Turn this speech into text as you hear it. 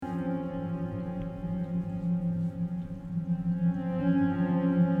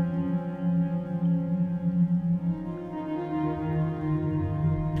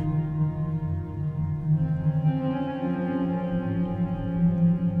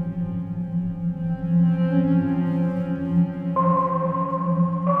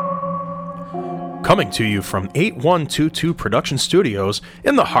Coming to you from 8122 Production Studios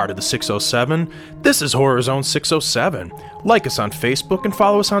in the heart of the 607, this is Horror Zone 607. Like us on Facebook and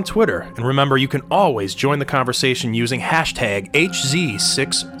follow us on Twitter. And remember, you can always join the conversation using hashtag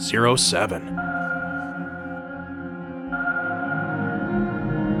HZ607.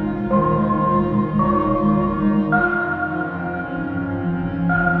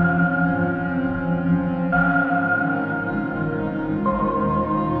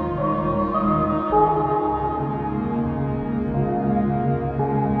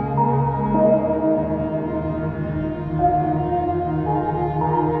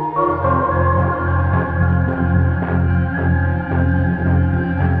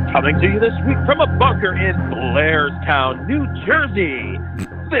 Coming to you this week from a bunker in Blairstown, New Jersey.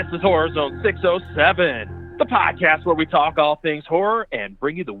 This is Horror Zone 607, the podcast where we talk all things horror and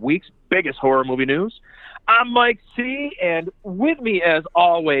bring you the week's biggest horror movie news. I'm Mike C., and with me, as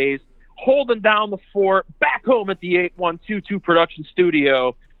always, holding down the fort back home at the 8122 Production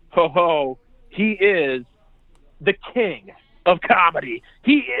Studio, he is the king of comedy.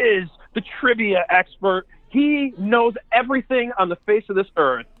 He is the trivia expert. He knows everything on the face of this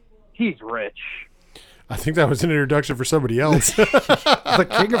earth. He's Rich. I think that was an introduction for somebody else. The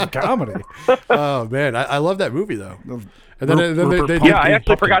king of comedy. Oh man, I love that movie though. And then I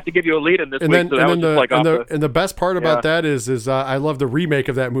actually forgot to give you a lead in this week. The best part about that is I love the remake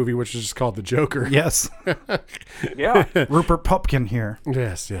of that movie, which is just called The Joker. Yes. Yeah. Rupert Pupkin here.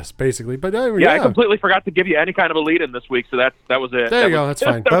 Yes, basically. But I completely forgot to give you any kind of a lead in this week, so that was it. There you go. That's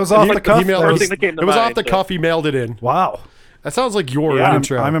fine. That was off the cuff. It was off the cuff. He mailed it in. Wow. That sounds like your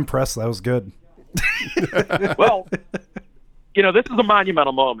intro. I'm impressed. That was good. Well, this is a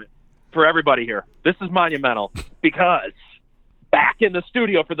monumental moment for everybody here. This is monumental because back in the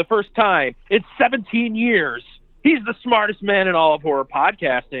studio for the first time in 17 years, he's the smartest man in all of horror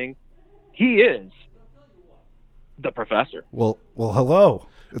podcasting. He is the professor. Well, hello.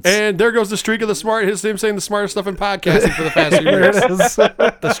 And there goes the streak of the smart. Him saying the smartest stuff in podcasting for the past few There years. it is.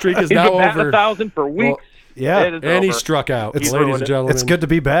 The streak is He's now been batting over. 1,000 for weeks. Well, yeah. It is And he over. struck out, It's- ladies and gentlemen. It's good to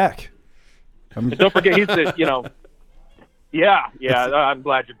be back. And don't forget, he's the, I'm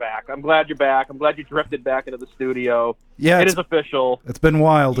glad you're back. I'm glad you're back. I'm glad you drifted back into the studio. Yeah, It is official. It's been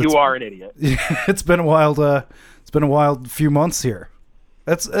wild. You are an idiot. It's been a wild. It's been a wild few months here.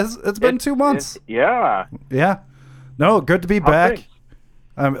 It's been 2 months. Yeah. Yeah. No, good to be How back. things?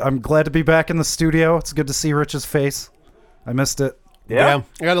 I'm glad to be back in the studio. It's good to see Rich's face. I missed it. Yeah.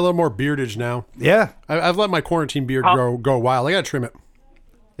 I got a little more beardage now. Yeah. I've let my quarantine beard go a while. I got to trim it.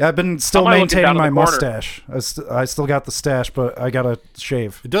 Yeah, I've been still Am I looking maintaining down my in the corner? mustache. I still got the stash, but I got to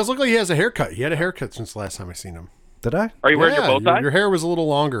shave. It does look like he has a haircut. He had a haircut since the last time I seen him. Did I? Are you wearing your bow tie? Your hair was a little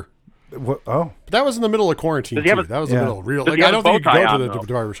longer. What? Oh. But that was in the middle of quarantine, Does he have too. a- That was Yeah. the middle. Real. Does Like, he I have don't a think you bow could tie go on, to though?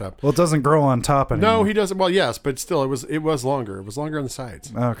 the barber shop. Well, it doesn't grow on top anymore. No, he doesn't. Well, yes, but still, it was longer. It was longer on the sides.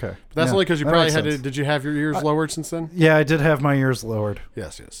 But Okay. that's Yeah, only because you that probably makes had to. sense. Did you have your ears lowered since then? Yeah, I did have my ears lowered.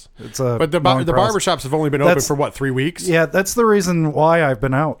 Yes. It's a But the long barber process. shops have only been open That's- for what, 3 weeks? Yeah, that's the reason why I've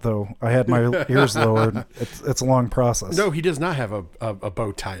been out, though. I had my ears lowered. It's a long process. No, he does not have a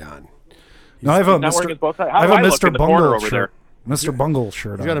bow tie on. No, I have a Not wearing his bow tie. How I have do a I look Mr. in the corner Bungle over shirt. Mr. Bungle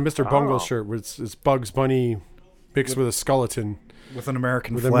shirt He's got a on Mr. Bungle shirt where it's Bugs Bunny mixed with a skeleton with an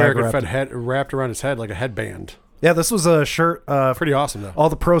American with flag an American wrapped. flag head wrapped around his head like a headband. Yeah, this was a shirt. Pretty awesome, though. All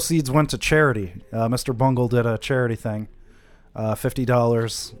the proceeds went to charity. Mr. Bungle did a charity thing.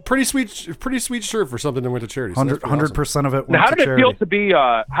 $50. Pretty sweet shirt for something that went to charity. So that's pretty 100% of it Now, went how to did it charity. feel to be?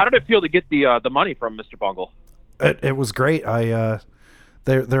 How did it feel to get the money from Mr. Bungle? It was great.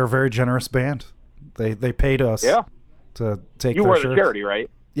 They're a very generous band. They paid us to take You their were the shirts. charity, right?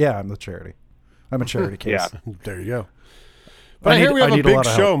 Yeah, I'm the charity. I'm a charity case. Yeah. awesome. There you go. But I hear we have a need a big lot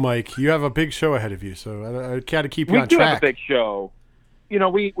of show, help. Mike. You have a big show ahead of you, so I got to keep you We on do track. have a big show.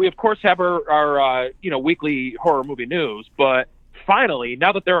 We of course have our weekly horror movie news, but finally,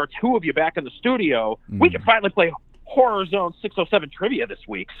 now that there are two of you back in the studio, we can finally play Horror Zone 607 trivia this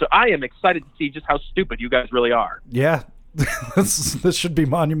week. So I am excited to see just how stupid you guys really are. Yeah. This should be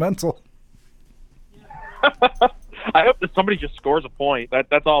monumental. I hope that somebody just scores a point.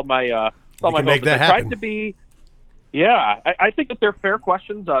 That's all my that's all my can hope. make that I tried happen. to be. Yeah, I think that they're fair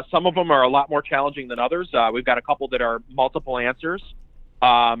questions. Some of them are a lot more challenging than others. We've got a couple that are multiple answers.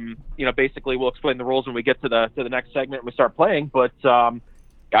 Basically, we'll explain the rules when we get to the next segment and we start playing. But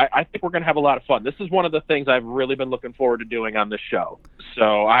I think we're going to have a lot of fun. This is one of the things I've really been looking forward to doing on this show.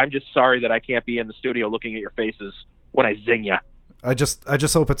 So I'm just sorry that I can't be in the studio looking at your faces when I zing you. I just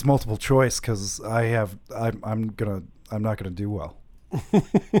hope it's multiple choice because I'm not gonna do well.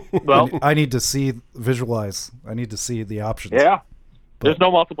 Well, I need to visualize. I need to see the options. yeah, there's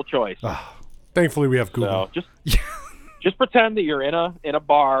no multiple choice. Thankfully, we have Google. So just pretend that you're in a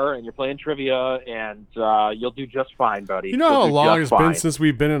bar and you're playing trivia, and you'll do just fine, buddy. You know how long it's been since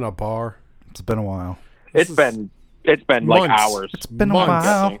we've been in a bar? It's been a while. It's been like hours. It's been a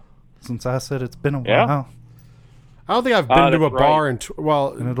while since I said it's been a while. I don't think I've been to a bar in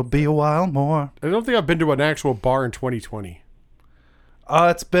and it'll be a while more. I don't think I've been to an actual bar in 2020.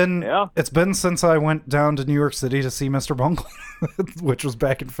 It's been since I went down to New York City to see Mr. Bungle, which was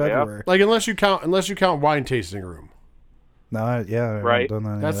back in February. Like unless you count wine tasting room. No, I right. haven't done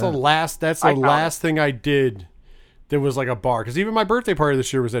that. That's the last thing I did. That was like a bar, because even my birthday party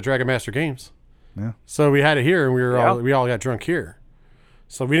this year was at Dragon Master Games. Yeah. So we had it here, and we all got drunk here.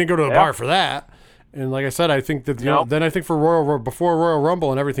 So we didn't go to a bar for that. And like I said, I think that then I think for before Royal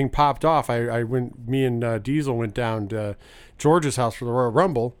Rumble and everything popped off, me and Diesel went down to George's house for the Royal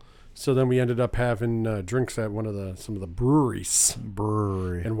Rumble. So then we ended up having drinks at some of the breweries and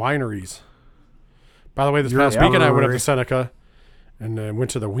wineries. By the way, this past weekend I went up to Seneca and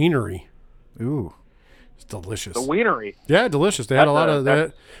went to the Wienery. Ooh, it's delicious. The Wienery, yeah, delicious. They had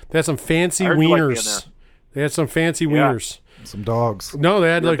they had some fancy wieners. They had some fancy wieners. Some dogs. No, they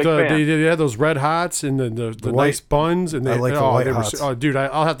had they had those Red Hots and the nice buns, and I like the White Hots. Oh, dude,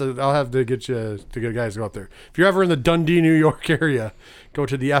 I'll have to get guys to go out there. If you're ever in the Dundee, New York area, go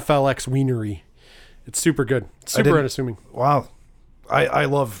to the FLX Wienery. It's super good. It's super unassuming. Wow, I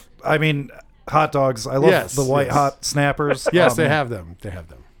love. I mean, hot dogs. I love the White Hot Snappers. Yes, they have them. They have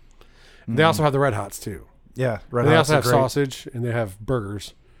them. They also have the Red Hots too. Yeah, They also have sausage, and they have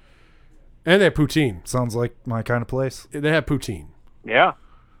burgers. And they have poutine. Sounds like my kind of place. They have poutine. Yeah.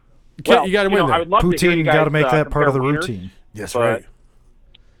 You got to win that. Poutine, got to make that part of the routine. Yes, right.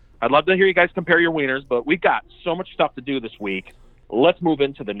 I'd love to hear you guys compare your wieners, but we've got so much stuff to do this week. Let's move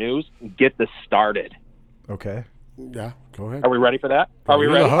into the news and get this started. Okay. Yeah, go ahead. Are we ready for that? Are we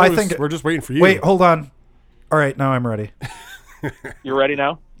ready? I think we're just waiting for you. Wait, hold on. All right, now I'm ready. You ready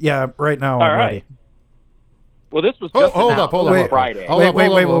now? Yeah, right now I'm ready. Well, this was just hold up, on Friday.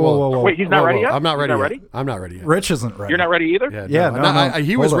 Whoa. Wait, he's not ready yet? I'm not ready. Ready? I'm not ready yet. Rich isn't ready. You're not ready either? Yeah,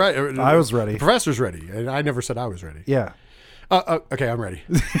 he was ready. I was ready. The professor's ready. And I never said I was ready. Yeah. Okay, I'm ready.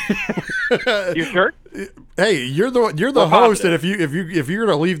 You sure? Hey, you're the host, and if you're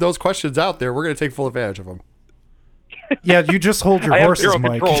going to leave those questions out there, we're going to take full advantage of them. Yeah, you just hold your horses,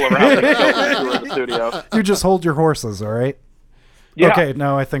 Mike. The studio. You just hold your horses, all right? Yeah. Okay,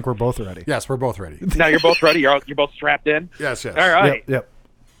 now I think we're both ready. Yes, we're both ready. Now you're both ready? You're both strapped in? Yes. All right. Yep.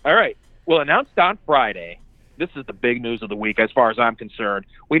 All right. Well, announced on Friday, this is the big news of the week as far as I'm concerned.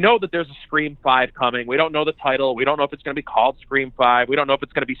 We know that there's a Scream 5 coming. We don't know the title. We don't know if it's going to be called Scream 5. We don't know if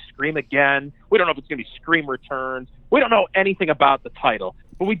it's going to be Scream Again. We don't know if it's going to be Scream Returns. We don't know anything about the title.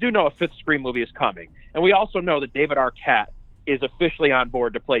 But we do know a fifth Scream movie is coming. And we also know that David Arquette is officially on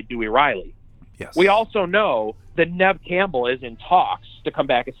board to play Dewey Riley. Yes. We also know that Neve Campbell is in talks to come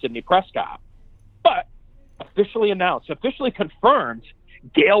back as Sidney Prescott. But officially announced, officially confirmed,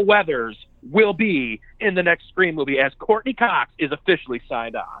 Gale Weathers will be in the next Scream movie as Courtney Cox is officially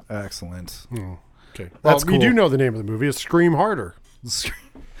signed on. Excellent. Okay. That's cool. We do know the name of the movie. It's Scream Harder.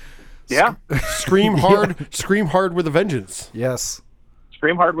 Yeah. Scream Hard. Scream Hard with a Vengeance. Yes.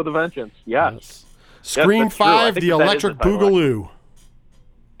 Scream Hard with a Vengeance. Yes. Scream 5, The Electric Boogaloo.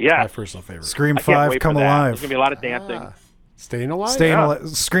 Yeah. My personal favorite. Scream 5, Come Alive. There's going to be a lot of dancing. Staying Alive?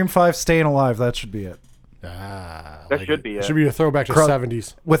 Scream 5, Staying Alive. That should be it. That should be it. Should be a throwback to the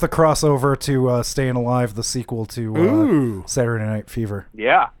 70s. With a crossover to Staying Alive, the sequel to Saturday Night Fever.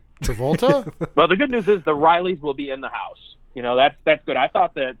 Yeah. Travolta? Well, the good news is the Rileys will be in the house. You know, that's good. I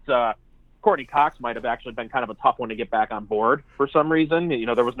thought that Courtney Cox might have actually been kind of a tough one to get back on board for some reason. You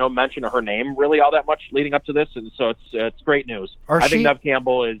know, there was no mention of her name really all that much leading up to this, and so it's great news. I think Neve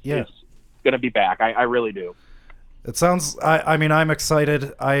Campbell is going to be back. I really do. It sounds. I mean, I'm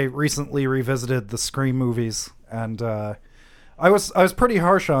excited. I recently revisited the Scream movies, and I was pretty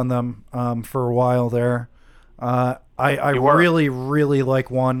harsh on them for a while there. I really, really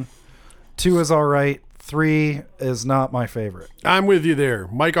like 1. 2 is all right. 3 is not my favorite. I'm with you there.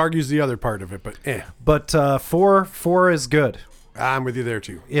 Mike argues the other part of it, but But 4 is good. I'm with you there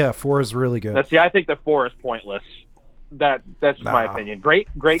too. Yeah, 4 is really good. See, I think that 4 is pointless. That's my opinion. Great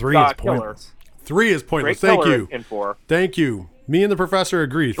 3 is killer. pointless. 3 is pointless. Great Thank killer you. in 4. Thank you. Me and the professor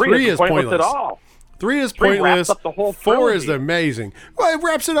agree. 3 is pointless at all. 3 is 3 pointless. wraps up the whole 4 is trilogy. amazing. Well, it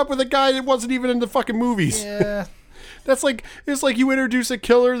wraps it up with a guy that wasn't even in the fucking movies. Yeah. That's like it's like you introduce a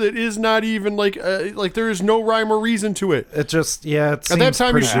killer that is not even like there is no rhyme or reason to it. It just it seems At that time,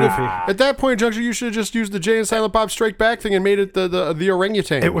 you pretty should have. goofy. At that point, Junction, you should have just used the Jay and Silent Bob Strike Back thing and made it the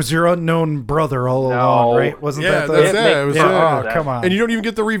orangutan. It was your unknown brother all along, right? Wasn't Yeah, that that's the... it. It was Yeah, it. oh, come on. And you don't even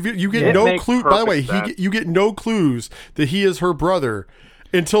get the review. You get It no makes clue. By the way, perfect sense. you get no clues that he is her brother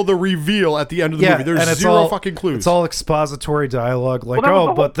until the reveal at the end of the movie. There's and it's zero all, fucking clues. It's all expository dialogue, like, Well, that was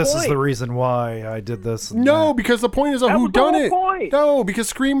the but whole this is point. the reason why I did this. and No, that. because the point is a That was the whole whodunit. point. No, because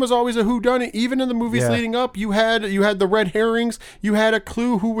Scream was always a whodunit. Even in the movies Yeah. leading up, you had the red herrings. You had a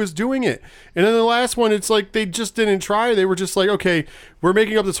clue who was doing it. And then the last one, it's like they just didn't try. They were just like, okay, we're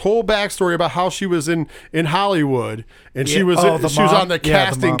making up this whole backstory about how she was in Hollywood and she Yeah. was Oh, the she was mom? on the Yeah, the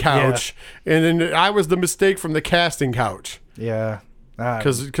casting mom, couch, and then I was the mistake from the casting couch. Yeah.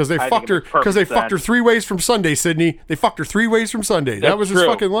 Because they I fucked think her it makes perfect because they fucked her sense. 3 ways from Sunday, Sydney. They fucked her 3 ways from Sunday. That That's was his true.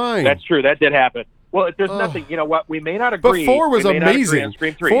 fucking line. That's true. That did happen. Well, if there's nothing, you know what? We may not But agree. 4 was we may not agree amazing. on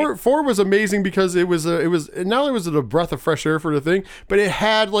Scream 3. 4 was amazing because it was not only was it a breath of fresh air for the thing, but it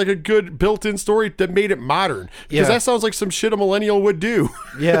had like a good built-in story that made it modern. Because Yeah. that sounds like some shit a millennial would do.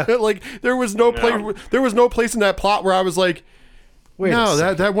 Yeah. Like there was no place in that plot where I was like, Wait a no,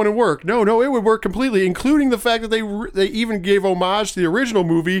 second. that wouldn't work. No, it would work completely, including the fact that they even gave homage to the original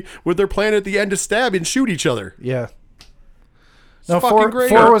movie with their plan at the end to stab and shoot each other. Yeah. No, fucking four, great.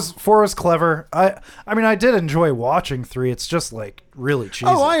 four was clever. I mean, I did enjoy watching 3. It's just like really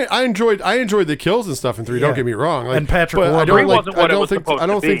cheesy. Oh, I enjoyed the kills and stuff in 3. Don't Yeah. get me wrong. Like, And Patrick but I Warburton. don't 3 like. wasn't what I it don't was think. supposed I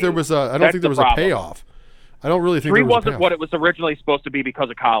don't to think be. there was a. I don't That's think there was the a problem. payoff. I don't really think 3 there was a wasn't payoff. what it was originally supposed to be because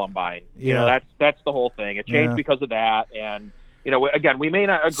of Columbine. You know, Yeah. that's the whole thing. It changed Yeah. because of that, and you know, again, we may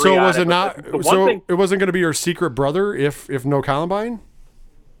not agree. So on was it but not? The one So thing it wasn't going to be her secret brother if no Columbine.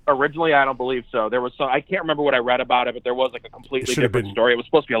 originally, I don't believe so. There was some. I can't remember what I read about it, but there was like a completely should've different been. story. It was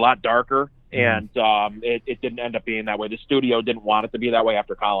supposed to be a lot darker, and it didn't end up being that way. The studio didn't want it to be that way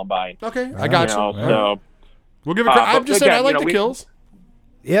after Columbine. Okay, I got You you. know, so We'll give it. I'm but just saying I again, like you know, the we- kills.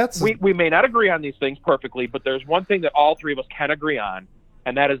 Yeah, it's, we may not agree on these things perfectly, but there's one thing that all 3 of us can agree on,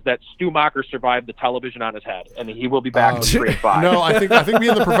 and that is that Stu Macher survived the television on his head, and he will be back in 3 and 5. No, I think me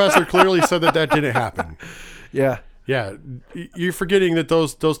and the professor clearly said that didn't happen. yeah. Yeah, you're forgetting that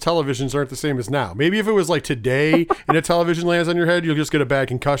those televisions aren't the same as now. Maybe if it was like today and a television lands on your head, you'll just get a bad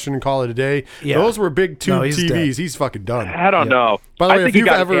concussion and call it a day. Yeah. Those were big tube No, he's TVs. dead. He's fucking done. I don't know. By the way, I if think he you've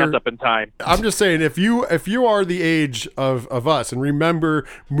got ever- his hands up in time. I'm just saying, if you are the age of us and remember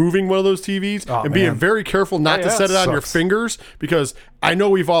moving one of those TVs Oh, and being man. very careful not Yeah, to yeah. set it on your Sucks. fingers, because I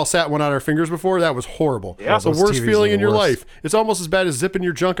know we've all sat one on our fingers before. That was horrible. Yeah. It's the Those worst TVs feeling are in the your worst. life. It's almost as bad as zipping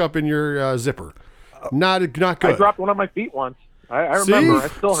your junk up in your zipper. Not good. I dropped one on my feet once. I remember. I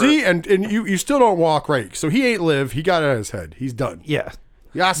still hurt. See, and you still don't walk right. So he ain't live. He got it on his head. He's done. Yeah.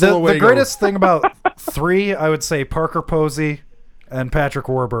 Yasila The greatest thing about 3, I would say Parker Posey and Patrick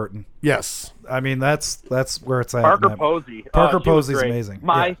Warburton. Yes. I mean, that's where it's at. Parker man. Posey. Parker she was Posey's great. amazing.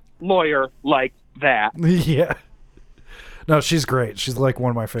 My lawyer liked that. Yeah. No, she's great. She's like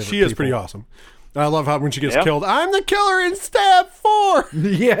one of my favorite She is people. pretty awesome. I love how when she gets Yeah. killed, I'm the killer in stab 4.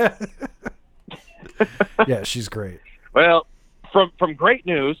 Yeah. Yeah, she's great. Well, from great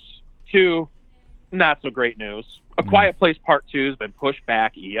news to not so great news. A Quiet Place Part 2 has been pushed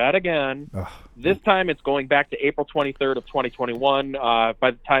back yet again. Ugh. This time it's going back to April 23rd of 2021. By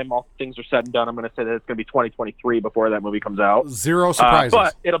the time all things are said and done, I'm going to say that it's going to be 2023 before that movie comes out. Zero surprises.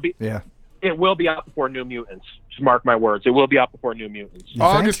 But Yeah. it will be out before New Mutants. Just mark my words. It will be out before New Mutants. You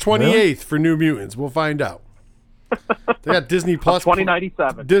August think? 28th Really? for New Mutants. We'll find out. They got Disney Plus.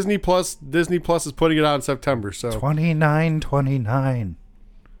 2097. Disney Plus is putting it out in September. So 29.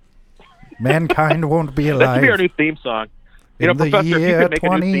 Mankind won't be That should be our alive. new theme song. In the Professor, if you year could make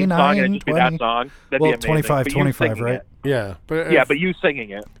a new theme song and it just be 29, that song, that'd Well, be amazing. 25, But you 25, singing right? it. yeah, but Yeah, but you singing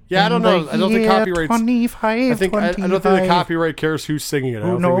it. yeah, I don't know. I don't think copyrights. 25, I think I don't think the 25. copyright cares who's singing it. I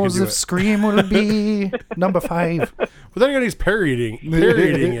Who don't think we knows can do if it. Scream will be number 5? But then again, he's parodying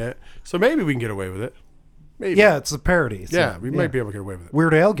it, so maybe we can get away with it. Maybe. Yeah, it's a parody. so, Yeah, we might be able to get away with it.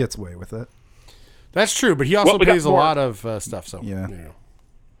 Weird Al gets away with it. That's true, but he also Well, we got pays a more. lot of stuff. So Yeah. you know.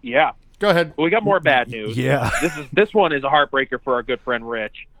 Yeah. Go ahead. Well, we got more bad news. Yeah. This one is a heartbreaker for our good friend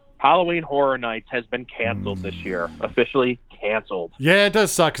Rich. Halloween Horror Nights has been canceled this year. Officially canceled. Yeah, it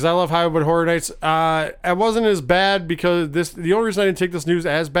does suck because I love Hollywood Horror Nights. It wasn't as bad because the only reason I didn't take this news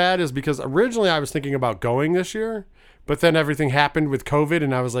as bad is because originally I was thinking about going this year, but then everything happened with COVID,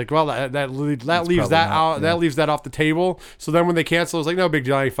 and I was like, well, that leaves that probably out. not, yeah. That leaves that off the table. So then when they canceled, I was like, no big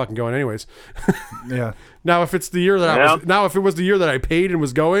deal, I ain't fucking going anyways. Yeah. Now if it's the year that Yeah. if it was the year that I paid and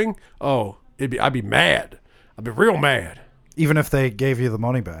was going, I'd be mad. I'd be real mad. Even if they gave you the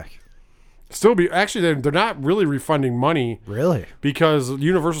money back. Still be actually they're not really refunding money. Really? Because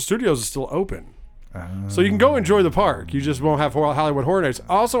Universal Studios is still open. So you can go enjoy the park. You just won't have Hollywood Horror Nights.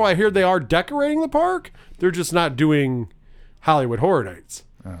 Also, I hear they are decorating the park. They're just not doing Hollywood Horror Nights.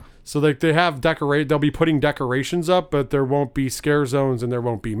 So they have they'll be putting decorations up, but there won't be scare zones and there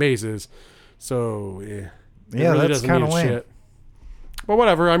won't be mazes. So yeah, really that's kind of lame. Shit. But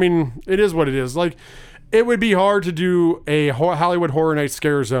whatever. I mean, it is what it is. Like, it would be hard to do a Hollywood Horror Nights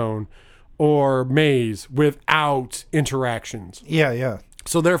scare zone or maze without interactions. Yeah.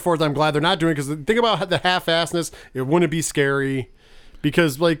 So therefore, I'm glad they're not doing it, because think about the half-assedness. It wouldn't be scary,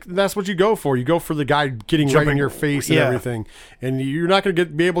 because like that's what you go for. You go for the guy getting right in your face and everything, and you're not going to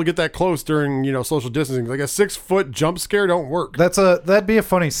be able to get that close during social distancing. Like a 6-foot jump scare don't work. That'd be a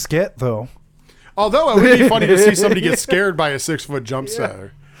funny skit though. Although it would be funny to see somebody get scared by a 6-foot jump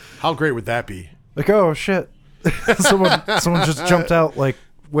scare. How great would that be? Like, oh shit, someone just jumped out like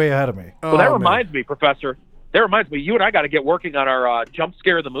way ahead of me. Well, that reminds me, Professor. That reminds me, you and I got to get working on our jump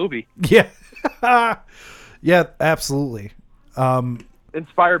scare of the movie. Yeah. Yeah, absolutely.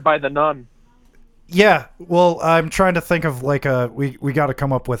 Inspired by The Nun. Yeah, well, I'm trying to think of like we got to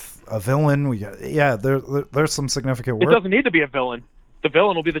come up with a villain. There's some significant work. It doesn't need to be a villain. The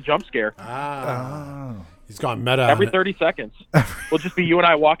villain will be the jump scare. He's gone meta. Every 30 seconds. We'll just be you and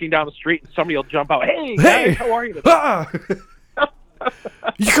I walking down the street, and somebody will jump out. Hey, guys, how are you today?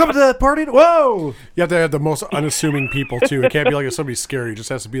 You coming to that party? Whoa! You have to have the most unassuming people too. It can't be like if somebody's scary. It just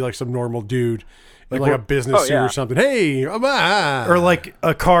has to be like some normal dude, like a business suit or something. Hey, or like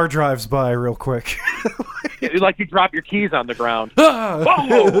a car drives by real quick. Like you drop your keys on the ground.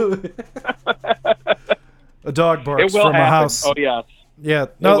 Whoa! A dog barks it will from happen. a house. Oh yes. Yeah,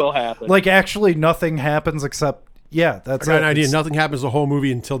 no, it will happen. Like actually, nothing happens except that's. I got an idea. Nothing happens the whole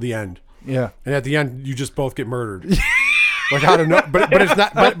movie until the end. Yeah, and at the end, you just both get murdered. Like how to know, but it's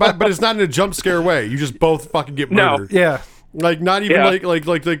not, but it's not in a jump scare way. You just both fucking get murdered. No. Yeah, like not even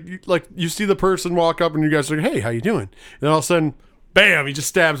like you see the person walk up and you guys are like, hey, how you doing? And then all of a sudden, bam, he just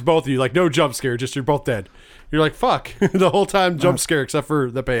stabs both of you. Like no jump scare, just you're both dead. You're like fuck the whole time jump scare except for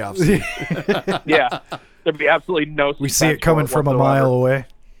the payoffs. Yeah, there'd be absolutely no. We see it coming from a mile away.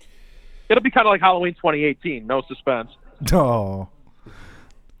 It'll be kind of like Halloween 2018, no suspense. Oh,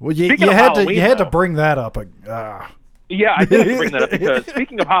 well, you had to bring that up. Yeah, I did bring that up because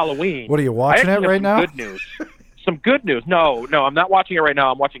speaking of Halloween, what are you watching it right now? Good news. Some good news. No, I'm not watching it right now.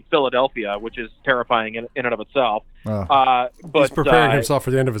 I'm watching Philadelphia, which is terrifying in and of itself. But he's preparing himself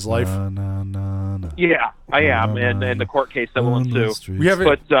for the end of his life. Yeah, I am, and the court case that will ensue. We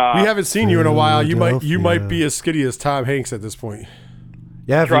haven't seen you in a while. You might be as skinny as Tom Hanks at this point.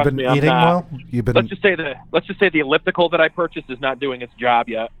 Yeah, have you been eating well? You've been. Let's just say the elliptical that I purchased is not doing its job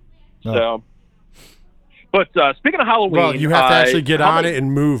yet. No. So. But speaking of Halloween, well, you have to actually get on it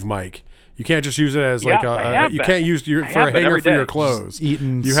and move, Mike. You can't just use it as you can't use for a hanger for your clothes.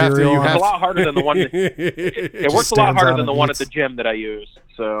 Eating it's a lot harder than the one. It works a lot harder than the one at the gym that I use.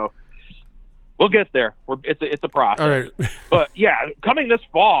 So we'll get there. It's a process. All right. But yeah, coming this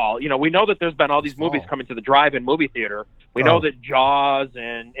fall, we know that there's been all these movies coming to the drive-in movie theater. We know that Jaws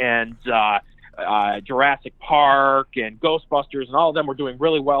and Jurassic Park and Ghostbusters and all of them were doing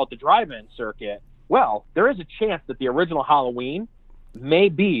really well at the drive-in circuit. Well, there is a chance that the original Halloween may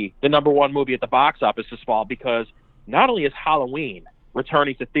be the #1 movie at the box office this fall, because not only is Halloween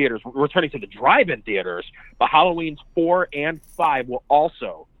returning to the drive-in theaters, but Halloween's 4 and 5 will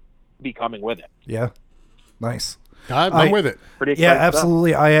also be coming with it. Yeah. Nice. I'm with it. Pretty exciting stuff.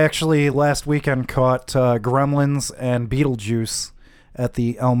 Absolutely. I actually last weekend caught Gremlins and Beetlejuice at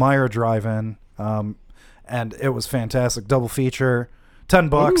the Elmira Drive-In, and it was fantastic. Double feature.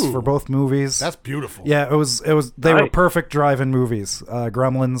 $10 for both movies. That's beautiful. Yeah, it was. They were perfect drive-in movies.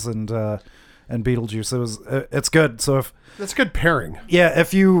 Gremlins and Beetlejuice. It's good. So that's a good pairing. Yeah,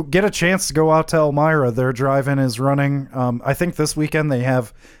 if you get a chance to go out to Elmira, their drive-in is running. I think this weekend they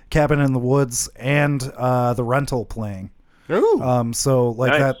have Cabin in the Woods and The Rental playing. Ooh. So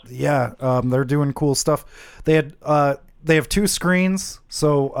like nice. that. Yeah. They're doing cool stuff. They have 2 screens,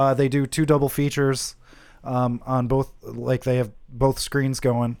 so they do 2 double features. On both, like they have both screens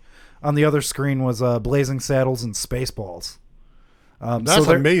going. On the other screen was Blazing Saddles and Spaceballs. That's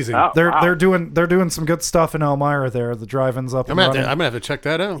amazing. They're doing some good stuff in Elmira there. The drive-in's up. I'm gonna have to check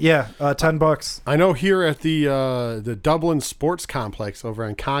that out. Yeah, $10. I know here at the Dublin Sports Complex over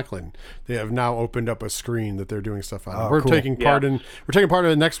in Conklin, they have now opened up a screen that they're doing stuff on. We're taking part in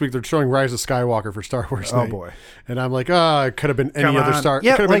it next week. They're showing Rise of Skywalker for Star Wars Night. Oh boy! And I'm like, it could have been any other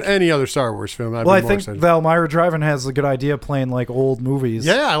Star Wars film. I think the Elmira Drive-In has a good idea of playing like old movies.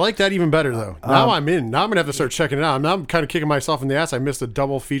 Yeah, I like that even better though. Now I'm in. Now I'm gonna have to start checking it out. Now I'm kind of kicking myself in the ass. I missed a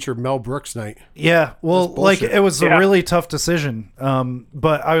double feature Mel Brooks night. Yeah, well, like it was a really tough decision.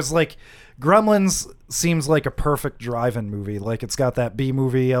 But I was like, Gremlins seems like a perfect drive-in movie. Like it's got that B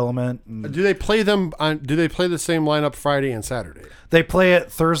movie element. And Do they play them on? Do they play the same lineup Friday and Saturday? they play it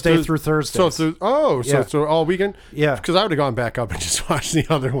Thursday through Thursday. So all weekend. Yeah. Because I would have gone back up and just watched the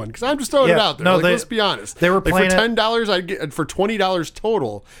other one. Because I'm just throwing it out there. No, let's be honest. they were like playing for it- $10. I'd get for $20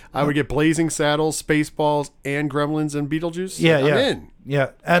 total. I would get Blazing Saddles, Spaceballs, and Gremlins and Beetlejuice. Yeah, I'm yeah, in. yeah.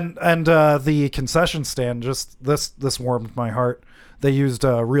 And the concession stand, just this warmed my heart. They used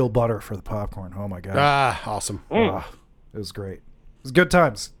real butter for the popcorn. Oh my god! Awesome. It was great. It was good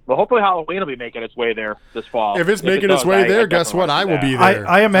times. Well, hopefully Halloween will be making its way there this fall. If it's it making its does, way I there, guess definitely what? wanna I see will that. be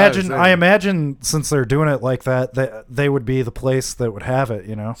there. I imagine since they're doing it like that, they would be the place that would have it.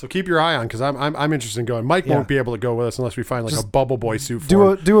 You know. So keep your eye on because I'm interested in going. Mike won't be able to go with us unless we find like a Bubble Boy suit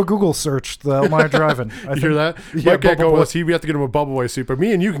for him. Do a Google search. The Elmira Drive-In. You hear that? Yeah, Mike can't go Bubble with Boy. us. We have to get him a Bubble Boy suit. But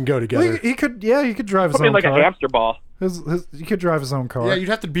me and you can go together. Well, he could drive his Put me own like car. a hamster ball. He could drive his own car. Yeah, you'd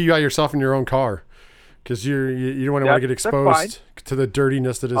have to be by yourself in your own car because you don't want to get that's exposed to the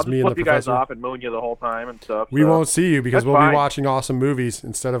dirtiness that is I'll just me and the flip you guys professor. off and moon you the whole time and stuff. We won't see you because That's we'll fine. be watching awesome movies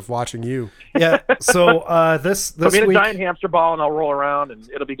instead of watching you. Yeah. So this Put me in week. a giant hamster ball and I'll roll around and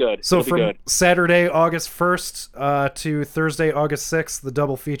it'll be good. So it'll be from good. Saturday, August 1st to Thursday, August 6th, the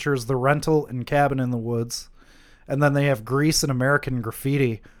double features The Rental and Cabin in the Woods. And then they have Grease and American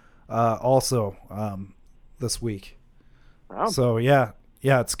Graffiti also this week. Wow. So, yeah,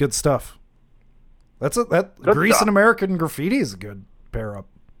 it's good stuff. Good Grease stuff. and American Graffiti is a good pair up.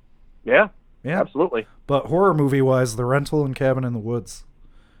 Yeah, Yeah. absolutely. But horror movie-wise, The Rental and Cabin in the Woods.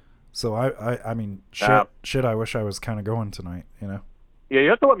 So, I mean, shit, I wish I was kind of going tonight, you know? Yeah, you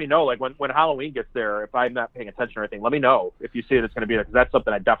have to let me know, like, when Halloween gets there, if I'm not paying attention or anything, let me know if you see that it's going to be there, because that's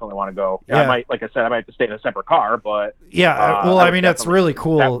something I definitely want to go. Yeah. I might, like I said, I might have to stay in a separate car, but... Yeah, well, I mean, it's really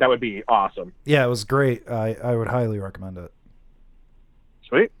cool. That would be awesome. Yeah, it was great. I would highly recommend it.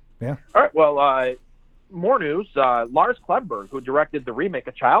 Sweet. Yeah. All right, well, more news. Lars Klevberg, who directed the remake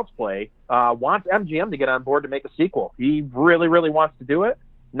of Child's Play, wants MGM to get on board to make a sequel. He really, really wants to do it.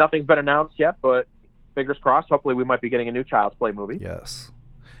 Nothing's been announced yet, but fingers crossed. Hopefully we might be getting a new Child's Play movie. Yes.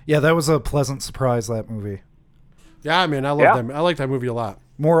 Yeah, that was a pleasant surprise, that movie. Yeah, I mean, I love that. I like that movie a lot.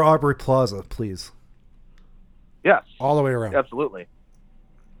 More Aubrey Plaza, please. Yes. All the way around. Absolutely.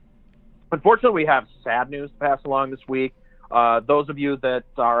 Unfortunately, we have sad news to pass along this week. Those of you that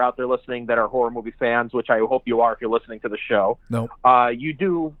are out there listening that are horror movie fans, which I hope you are if you're listening to the show, Nope. you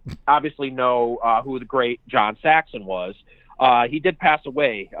do obviously know who the great John Saxon was. He did pass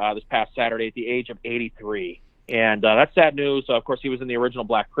away this past Saturday at the age of 83. And that's sad news. Of course, he was in the original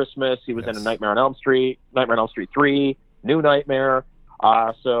Black Christmas. He was in A Nightmare on Elm Street, Nightmare on Elm Street 3, New Nightmare.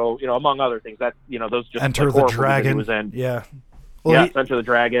 So, among other things, that, those just Enter like, the horror movies that Dragon. he was in. Yeah. Well, Yes, Enter the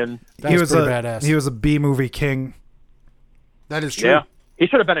Dragon. That was pretty badass. He was a B movie king. That is true. Yeah. He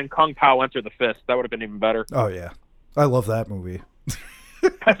should have been in Kung Pao Enter the Fist. That would have been even better. Oh, yeah. I love that movie.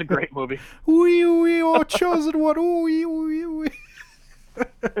 That's a great movie. We are chosen one. Ooh.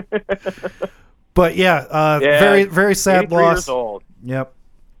 But yeah, very, very sad 83 loss. years old. Yep.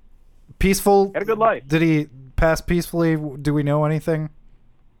 Peaceful. Had a good life. Did he pass peacefully? Do we know anything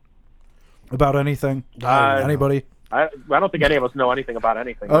about anything? Anybody? I don't think any of us know anything about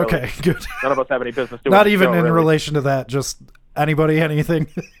anything. Really. Okay, good. None of us have any business doing Not the even show, in really. relation to that. Just anybody, anything.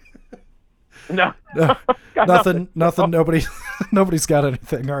 No. No, Got nothing. Nobody's got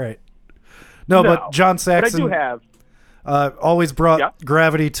anything. All right. No, but John But I do Saxon have. always brought Yeah.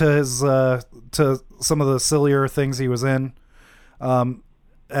 gravity to his to some of the sillier things he was in.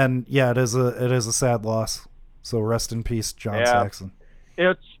 And yeah, it is a sad loss. So rest in peace, John Saxon.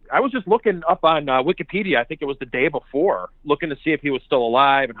 I was just looking up on Wikipedia. I think it was the day before, looking to see if he was still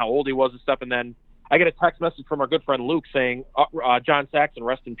alive and how old he was and stuff. And then I get a text message from our good friend Luke saying, "John Saxon,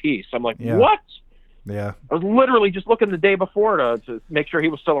 rest in peace." I'm like, Yeah. what? Yeah. I was literally just looking the day before to make sure he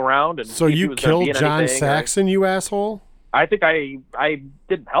was still around. And So see if he you was gonna be killed in John anything. Saxon, you asshole? I think I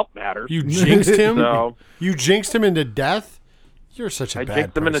didn't help matters. You jinxed him? So- You jinxed him into death? You're such a I bad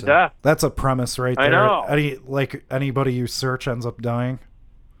jinxed him into person. death. That's a premise right I there. know. Anybody you search ends up dying.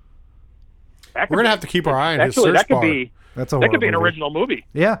 That could We're going to be- have to keep our eye on his Actually, search that could bar. be That's a that could horror be an movie. original movie.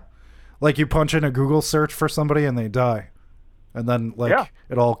 Yeah. Like you punch in a Google search for somebody and they die. And then Yeah.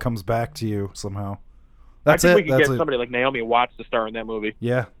 it all comes back to you somehow. I That's think it. we could That's get it. somebody like Naomi Watts to star in that movie.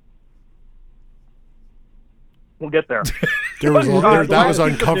 Yeah. We'll get there. That was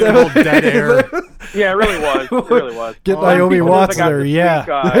uncomfortable dead air. Yeah, it really was. It really was. Get Oh, Naomi people Watts that got there, this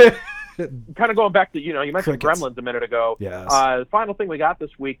yeah. week, kind of going back to, you mentioned Crickets. Gremlins a minute ago. Yes. The final thing we got this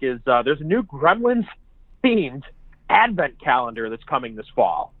week is there's a new Gremlins-themed advent calendar that's coming this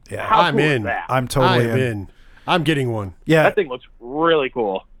fall. Yeah, How I'm cool is in. that? I'm totally in. I'm getting one. Yeah, That thing looks really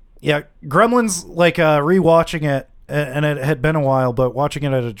cool. yeah. Gremlins, like rewatching it, and it had been a while, but watching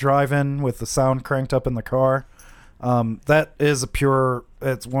it at a drive-in with the sound cranked up in the car, that is it's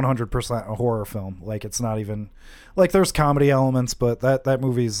 100% a horror film. Like, it's not even like, there's comedy elements, but that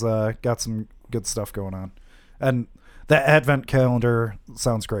movie's got some good stuff going on, and that advent calendar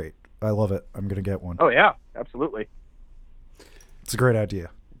sounds great. I love it. I'm gonna get one. Oh yeah, absolutely. It's a great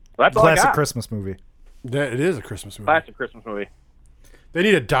idea. Well, that's all I Classic got. Christmas movie. It is a Christmas movie. Classic Christmas movie. They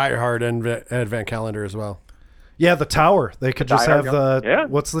need a Die Hard advent calendar as well. Yeah, the tower. They could just have Yeah.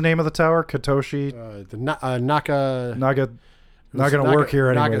 what's the name of the tower? Katoshi. Naka. Not gonna work here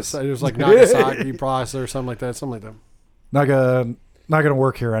anyways. It was like Nagasaki Plaza or something like that. Not gonna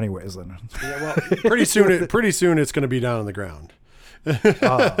work here anyways. Then. Yeah, well, pretty soon it's going to be down on the ground.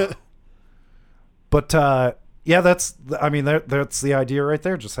 But yeah, that's the idea right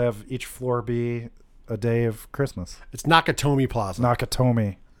there. Just have each floor be a day of Christmas. It's Nakatomi Plaza.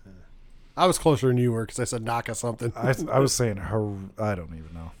 Nakatomi. I was closer than you were because I said Naka something. I was saying I don't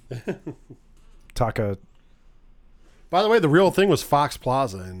even know. Taka. By the way, the real thing was Fox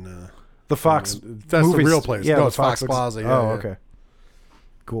Plaza and The Fox. that's movies. the real place. Yeah, No, the it's Fox Plaza. Yeah, oh, yeah. okay.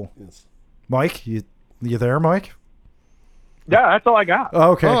 Cool. Yes. Mike, you there, Mike? Yeah, that's all I got.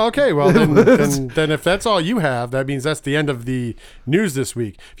 Oh, okay. Oh, okay. Well, then if that's all you have, that means that's the end of the news this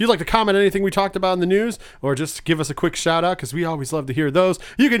week. If you'd like to comment on anything we talked about in the news, or just give us a quick shout out, because we always love to hear those,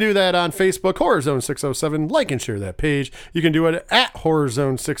 you can do that on Facebook, Horror Zone 607. Like and share that page. You can do it at Horror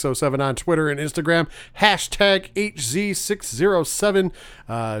Zone 607 on Twitter and Instagram. Hashtag HZ607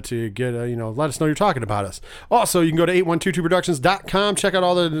 to get let us know you're talking about us. Also, you can go to 8122productions.com. Check out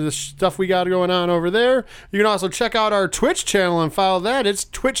all the stuff we got going on over there. You can also check out our Twitch channel and follow that. It's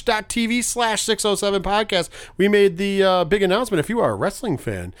twitch.tv/607 podcast. We made the big announcement. If you are a wrestling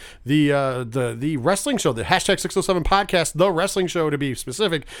fan, the wrestling show, the hashtag 607 podcast, the wrestling show to be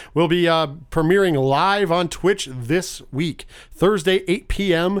specific, will be premiering live on Twitch this week, Thursday, 8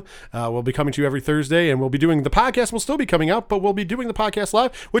 p.m. We'll be coming to you every Thursday, and we'll be doing the podcast. Will still be coming out, but we'll be doing the podcast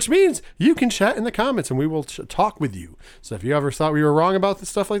live, which means you can chat in the comments and we will talk with you. So if you ever thought we were wrong about this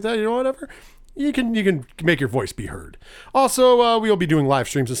stuff like that, whatever, you can make your voice be heard. Also, we'll be doing live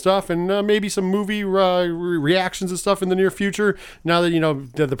streams and stuff, and maybe some movie reactions and stuff in the near future. Now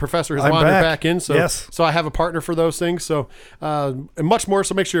that the professor has wandered back in, so yes. So I have a partner for those things. So and much more.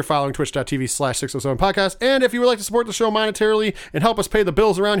 So make sure you're following twitch.tv/607 podcast. And if you would like to support the show monetarily and help us pay the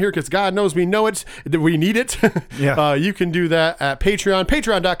bills around here, because God knows we know it, that we need it. Yeah. You can do that at Patreon,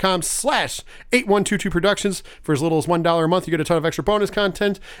 patreon.com/8122productions. For as little as $1 a month, you get a ton of extra bonus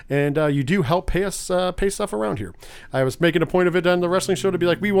content, and you do help pay stuff around here. I was making a point of it on the wrestling show to be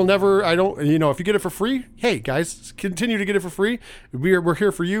like, we will never, if you get it for free, hey guys, continue to get it for free. We're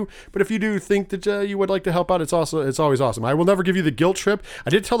here for you. But if you do think that you would like to help out, it's always awesome. I will never give you the guilt trip. I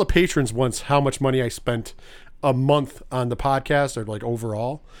did tell the patrons once how much money I spent a month on the podcast, or like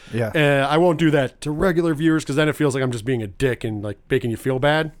overall. Yeah. And I won't do that to regular viewers, because then it feels like I'm just being a dick and like making you feel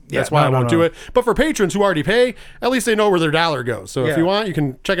bad. That's why I won't do it. But for patrons who already pay, at least they know where their dollar goes. So if you want, you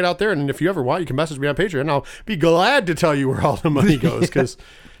can check it out there. And if you ever want, you can message me on Patreon, and I'll be glad to tell you where all the money goes, because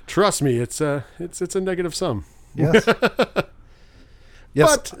trust me, it's a negative sum. Yes.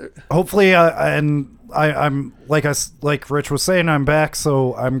 Yes. But hopefully, and I'm like Rich was saying, I'm back,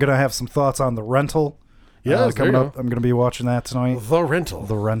 so I'm gonna have some thoughts on The Rental. Yeah, coming up. I'm gonna be watching that tonight. The Rental.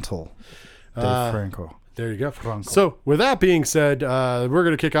 The Rental. Dave Franco. There you go. Franco. So with that being said, we're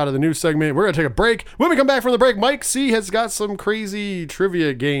going to kick out of the news segment. We're going to take a break. When we come back from the break, Mike C has got some crazy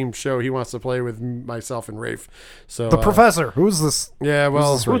trivia game show he wants to play with myself and Rafe. So The Professor. Who's this? Yeah,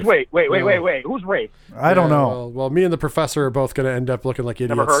 well, Wait. Who's Rafe? I don't know. Well, me and the Professor are both going to end up looking like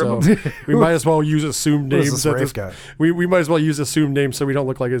idiots. Never heard so of him. we might as well use assumed Who is names. this Rafe guy? We might as well use assumed names so we don't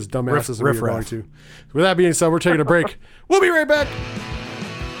look like as dumbasses as we are going to. With that being said, we're taking a break. We'll be right back.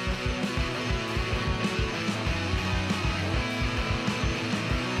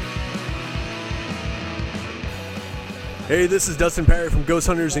 Hey, this is Dustin Parry from Ghost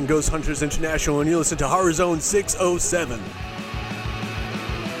Hunters and Ghost Hunters International, and you listen to Horror Zone 607.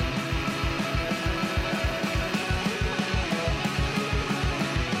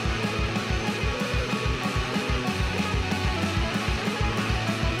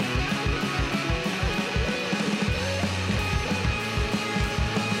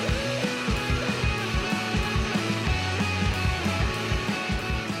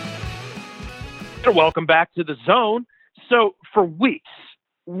 Welcome back to the Zone. So for weeks,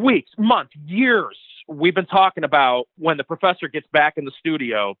 months, years, we've been talking about when the professor gets back in the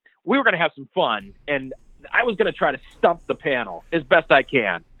studio, we were going to have some fun. And I was going to try to stump the panel as best I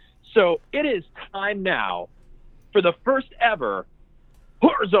can. So it is time now for the first ever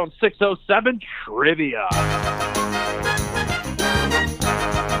Horror Zone 607 trivia.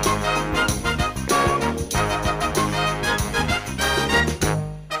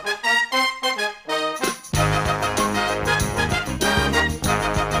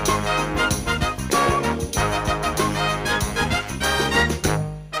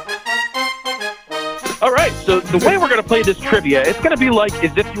 All right, so the way we're going to play this trivia, it's going to be like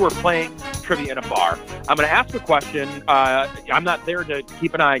as if you were playing trivia in a bar. I'm going to ask a question. I'm not there to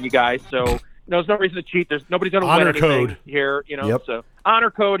keep an eye on you guys, so there's no reason to cheat. Nobody's going to win anything code here, So honor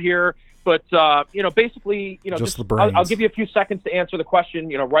code here. But basically, just the brains. I'll give you a few seconds to answer the question.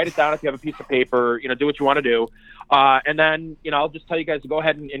 Write it down if you have a piece of paper. Do what you want to do, and then I'll just tell you guys to go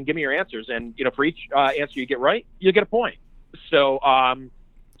ahead and give me your answers. And for each answer you get right, you get a point. So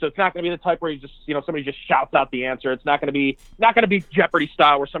it's not going to be the type where you just somebody just shouts out the answer. It's not going to be Jeopardy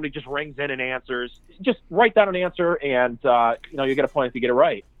style where somebody just rings in and answers. Just write down an answer, and you get a point if you get it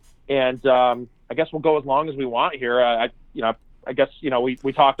right. And I guess we'll go as long as we want here. I guess,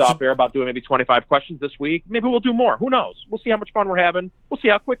 we talked off air about doing maybe 25 questions this week. Maybe we'll do more. Who knows? We'll see how much fun we're having. We'll see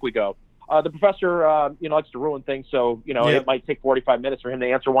how quick we go. The professor, likes to ruin things, so, It might take 45 minutes for him to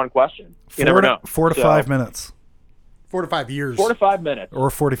answer one question. You never know. 4 to 5 minutes. 4 to 5 years. 4 to 5 minutes. Or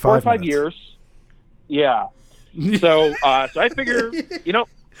 45 4 to 5 minutes. years. Yeah. So I figure,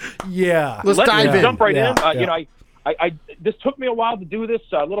 Yeah. Let's dive in. Jump right in. Yeah. I this took me a while to do this.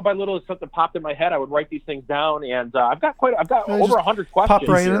 Little by little, as something popped in my head, I would write these things down, and I've got over 100 questions. Pop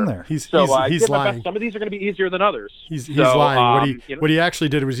right here. in there. He's I did my lying. best. Some of these are going to be easier than others. He's So, lying. What he actually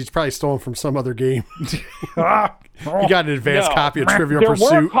did was he's probably stolen from some other game. He got an advanced copy of Trivial Pursuit.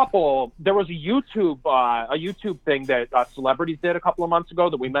 There were a couple. There was a YouTube thing that celebrities did a couple of months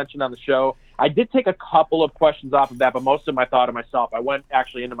ago that we mentioned on the show. I did take a couple of questions off of that, but most of them I thought of myself. I went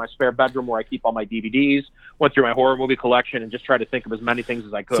actually into my spare bedroom where I keep all my DVDs, went through my horror movie collection, and just tried to think of as many things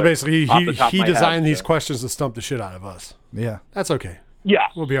as I could. So basically, he designed these so. questions to stump the shit out of us. Yeah. That's okay.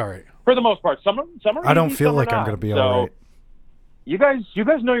 Yes. We'll be all right. For the most part. Some are I don't easy, feel some are like I'm not. going to be So all right. You guys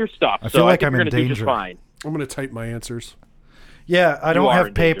know your stuff. I feel so like I think I'm you're in gonna do danger. just fine. I'm going to type my answers. Yeah, I don't are have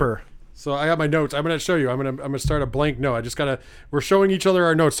in danger. paper. So I got my notes. I'm going to show you. I'm going to start a blank note. I just got to. We're showing each other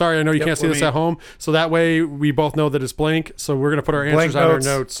our notes. Sorry, I know you can't see this at home. So that way we both know that it's blank. So we're going to put our answers on our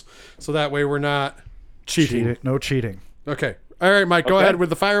notes. So that way we're not cheating. No cheating. Okay. All right, Mike. Go ahead with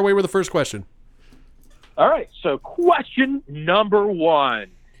the fire away with the first question. All right. So question number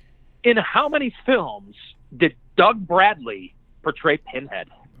 1: in how many films did Doug Bradley portray Pinhead?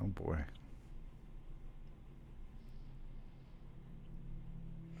 Oh boy.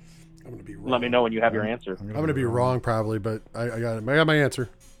 I'm going to be wrong. Let me know when you have your answer. I'm going to be wrong probably, but I got it. I got my answer.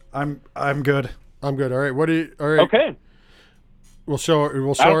 I'm good. I'm good. All right. All right. Okay. We'll show our Who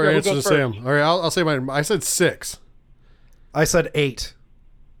answers to goes Sam. first? All right. I'll say mine. I said 6. I said 8.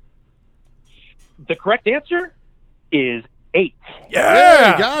 The correct answer is 8.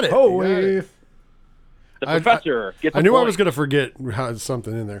 Yeah, got it. Holy. You got it. The professor gets a I knew I point. was going to forget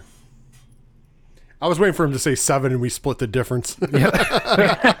something in there. I was waiting for him to say 7 and we split the difference.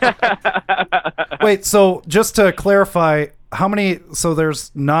 Wait, so just to clarify, how many? So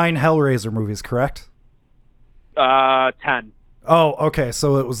there's 9 Hellraiser movies, correct? 10. Oh, okay.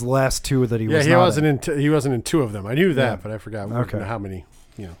 So it was the last 2 that he was. he not wasn't in. He wasn't in 2 of them. I knew that, Yeah. but I forgot Okay. how many.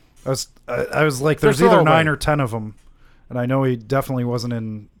 I was like, They're there's either 9 throwaway. or 10 of them, and I know he definitely wasn't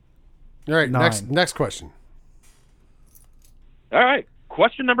in. All right. 9. Next question. All right.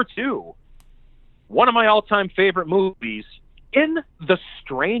 Question number 2. One of my all-time favorite movies, In The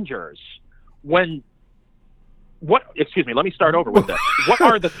Strangers. Excuse me, let me start over with this. What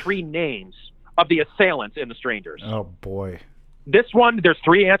are the 3 names of the assailants in The Strangers? Oh boy. This one, there's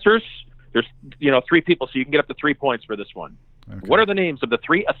 3 answers. There's 3 people, so you can get up to 3 points for this one. Okay. What are the names of the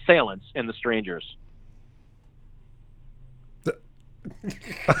 3 assailants in The Strangers? This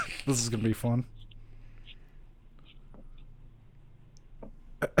is gonna be fun.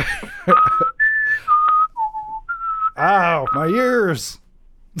 Ow, my ears.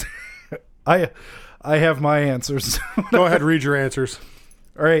 I have my answers. Go ahead. Read your answers.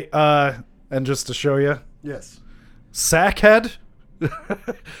 All right, and just to show you, Yes. Sackhead,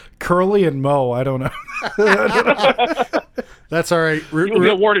 Curly, and Mo. I don't know. That's all right. You will be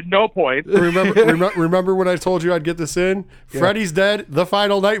awarded no points. Remember when I told you I'd get this in? Freddy's Dead, The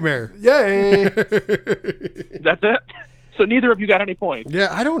Final Nightmare. Yay! That's it? So neither of you got any points. Yeah,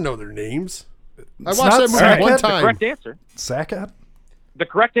 I don't know their names. I It's watched not that movie one Sackhead? The time. correct answer. Sackhead. The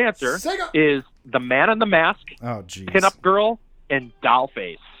correct answer Sega. is The Man in the Mask, Oh, jeez. Pinup Girl, and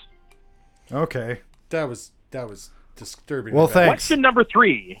Dollface. Okay. That was disturbing. Well, thanks. Question number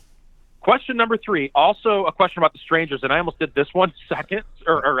three. Also a question about the strangers, and I almost did this one second,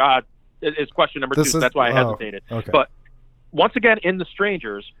 or is question number 2. So that's why I hesitated. Okay. But once again, in the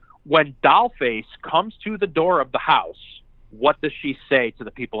strangers, when Dollface comes to the door of the house, what does she say to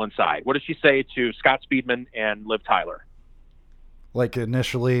the people inside? What does she say to Scott Speedman and Liv Tyler? Like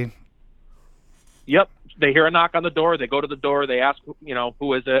initially. Yep. They hear a knock on the door. They go to the door. They ask,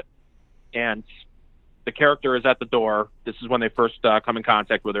 who is it? And the character is at the door. This is when they first come in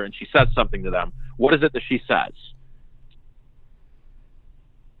contact with her, and she says something to them. What is it that she says?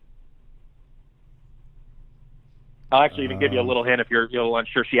 I'll actually even give you a little hint if you're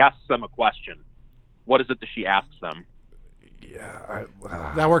unsure. She asks them a question. What is it that she asks them? Yeah,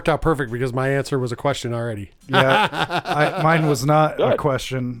 that worked out perfect because my answer was a question already. Yeah, mine was not a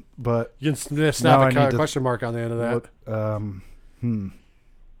question, but you can snap a question mark on the end of that.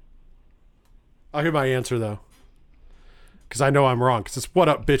 I'll hear my answer though, because I know I'm wrong. Because it's what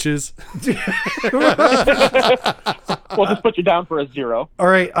up, bitches. We'll just put you down for a 0. All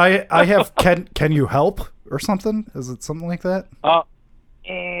right, I have. Can you help or something? Is it something like that?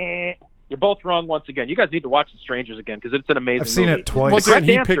 You're both wrong once again. You guys need to watch The Strangers again because it's an amazing movie. I've seen it twice. Once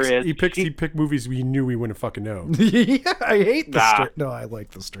again, he picked movies we knew we wouldn't fucking know. Yeah, I hate No, I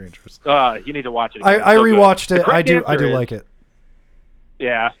like The Strangers. You need to watch it again. I rewatched it. I do like it.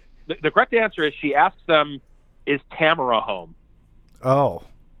 Yeah. The correct answer is she asks them, is Tamara home? Oh,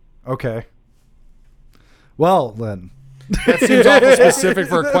 okay. Well, then. That seems awful specific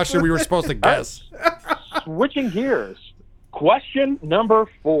for a question we were supposed to guess. Switching gears. Question number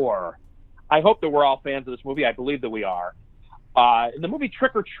 4. I hope that we're all fans of this movie. I believe that we are. In the movie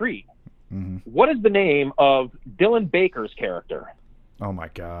Trick or Treat, what is the name of Dylan Baker's character? Oh, my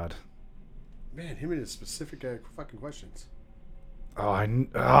God. Man, him and his specific fucking questions.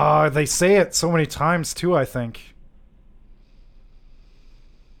 Oh, they say it so many times, too, I think.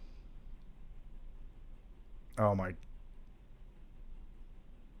 Oh, my...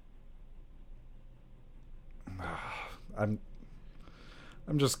 I'm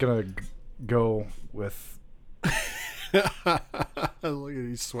just gonna go with. Look at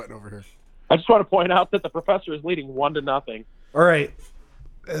he's sweating over here. I just want to point out that the professor is leading 1-0. All right,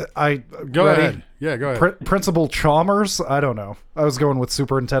 go ahead. Yeah, go ahead. Principal Chalmers. I don't know. I was going with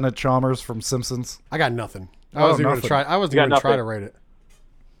Superintendent Chalmers from Simpsons. I got nothing. I wasn't going to try. I wasn't going to try to write it.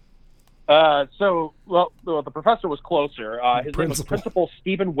 The professor was closer. His name was Principal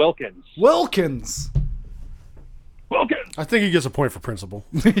Stephen Wilkins. Wilkins. I think he gets a point for principal.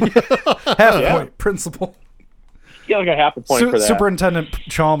 Half a point, principal. Yeah, like a half a point for that. Superintendent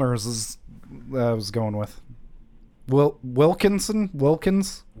Chalmers is. I was going with. Wilkins.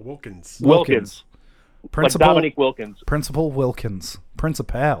 Principal like Dominique Wilkins. Principal Wilkins.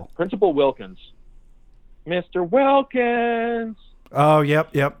 Principal Wilkins. Mr. Wilkins. Oh,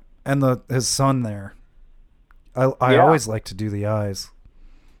 yep. And his son there. I always like to do the eyes.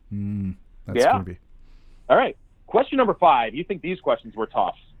 That's creepy. All right. Question number 5. You think these questions were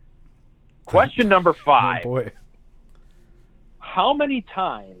tough. Question number 5. Oh, boy. How many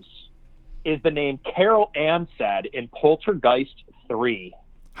times is the name Carol Ann said in Poltergeist 3?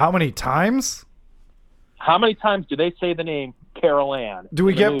 How many times? How many times do they say the name Carol Ann? Do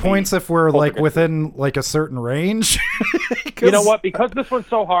we get points if we're like within like a certain range? You know what? Because this one's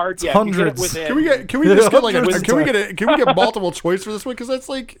so hard, hundreds. Can we just get like can we get multiple choice for this one? Because that's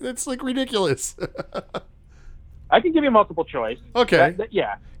like ridiculous. I can give you multiple choice. Okay.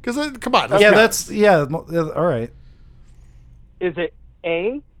 Yeah. Because come on. All right. Is it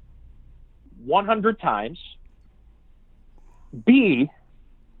A, 100 times, B,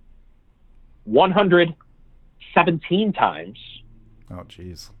 117 times, oh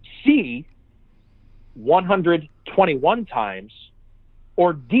jeez, C, 121 times,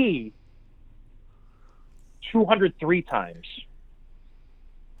 or D, 203 times?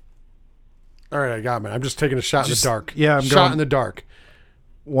 All right, I got it. I'm just taking a shot in the dark. Yeah, I'm shot in the dark.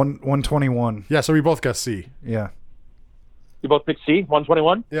 121. Yeah, so we both got C. Yeah. You both pick C,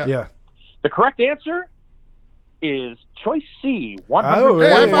 121? Yeah. The correct answer is choice C, 100. Oh,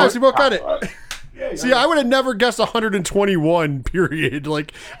 yeah. We both got it. See, I would have never guessed 121, period.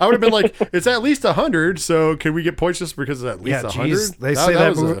 Like, I would have been like, it's at least 100, so can we get points just because it's at least 100? They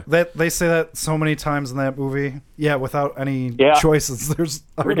say that so many times in that movie. Yeah, without any choices. There's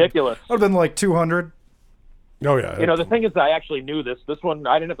ridiculous. I would have been like 200. Oh, yeah. You know, the thing is, I actually knew this. This one,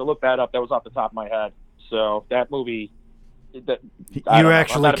 I didn't have to look that up. That was off the top of my head. So, that movie... You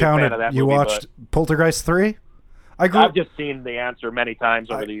actually counted. You watched Poltergeist 3? I've just seen the answer many times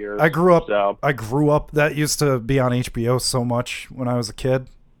over the years. I grew up. That used to be on HBO so much when I was a kid,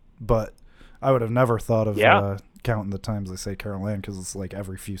 but I would have never thought of counting the times I say Carol Ann because it's like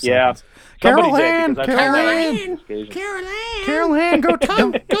every few Yeah. seconds. Somebody Carol did, Ann, because I've Carol had that Ann, on occasion. Carol Ann, go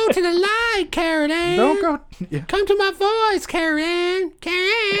Go to the light, Karen Ann. Don't go. Yeah. Come to my voice, Karen.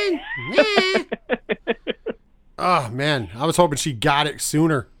 Karen. Yeah. Oh, man. I was hoping she got it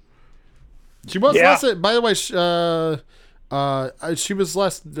sooner. She was less... By the way, she was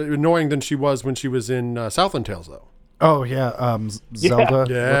less annoying than she was when she was in Southland Tales, though. Oh, yeah. Zelda.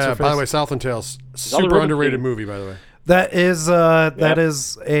 Yeah, What's her by the face? way, Southland Tales. Zelda Super Rubinstein. underrated movie, by the way. That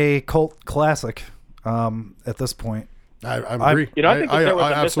is a cult classic at this point. I agree. I think that there was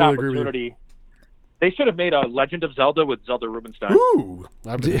a missed absolutely agree with you. opportunity. They should have made a Legend of Zelda with Zelda Rubinstein. Ooh.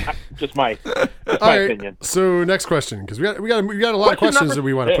 Just my All right. opinion. So next question, because we got a lot of Question questions number that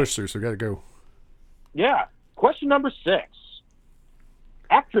we want to 6. push through, so we got to go. Yeah. Question number 6.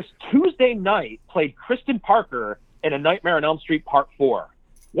 Actress Tuesday Knight played Kristen Parker in A Nightmare on Elm Street Part 4.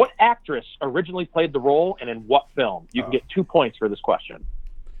 What actress originally played the role and in what film? You can get 2 points for this question.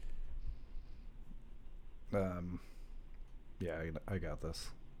 Yeah, I got this.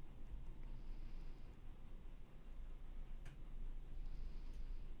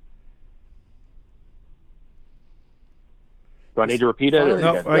 Do I need to repeat it?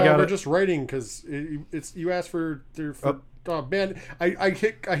 No, I got we're it. just writing because it's you asked for oh man, I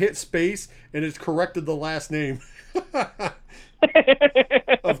hit space and it's corrected the last name.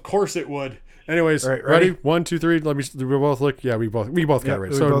 Of course it would. Anyways, All right, ready? ready? 1, 2, 3. Let me. We both look. Yeah, we both got Yeah, it right.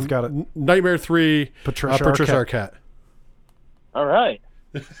 we So both got it. Nightmare 3. Patricia Arquette. All right.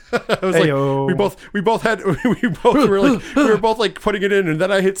 I was Ayo. like, we both were both like putting it in, and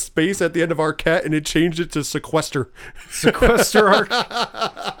then I hit space at the end of Arquette, and it changed it to sequester. Patricia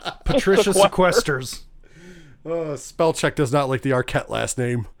Sequesters. Spell check does not like the Arquette last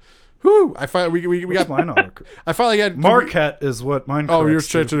name. Whew! I finally we got Mine on. I finally got Marquette is what mine. Oh, you're corrects to.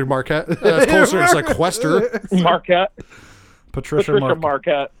 straight to Marquette. That's closer. It's sequester. Marquette. Patricia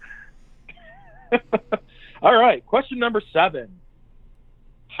Marquette. All right. Question number 7.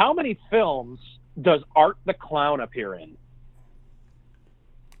 How many films does Art the Clown appear in?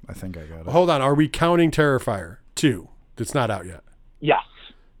 I think I got it. Hold on. Are we counting Terrifier 2? That's not out yet. Yes.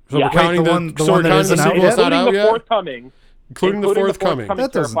 So Yeah. we're counting Wait, the so one we're that counting the isn't out sequel yet? that's not out Including the yet? forthcoming. Including the forthcoming.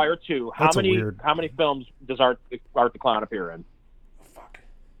 That doesn't- Terrifier 2. that's weird. How many films does Art the Clown appear in? Fuck.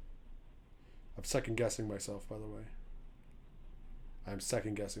 I'm second guessing myself, by the way. I'm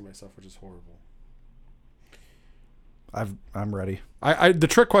second guessing myself, which is horrible. I'm ready. The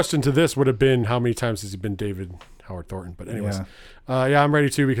trick question to this would have been how many times has he been David Howard Thornton? But anyways, Yeah. I'm ready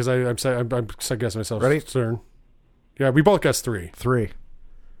too because I'm second guessing myself. Ready? Turn. Yeah, we both guessed 3. 3.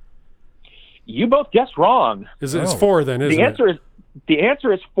 You both guessed wrong. It's Oh. 4 then, isn't it? The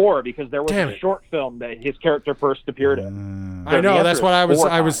answer is 4 because there was Damn a it. short film that his character first appeared in. I know. the That's answer what is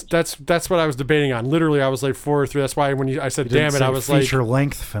I 4 was. times. That's what I was debating on. Literally, I was like 4 or 3. That's why when I said damn it, I was like, feature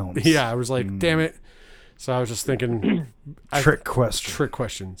length films. yeah, I was like, damn it. So I was just thinking Trick question. trick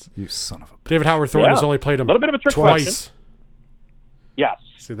questions. You son of a. David Howard Thornton Yeah. has only played him A little bit of a trick twice. question. Yes,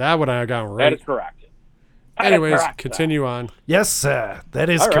 See that one I got that right. is correct. That is Anyways, correct, sir. continue on. Yes, sir. That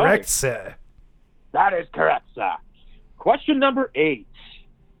is All right. correct, sir. That is correct, sir. Question number 8.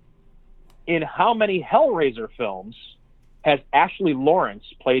 In how many Hellraiser films has Ashley Lawrence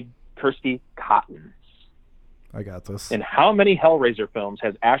played Kirsty Cotton? I got this. In how many Hellraiser films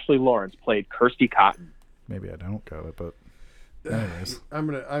has Ashley Lawrence played Kirsty Cotton? Maybe I don't got it, but anyways. I'm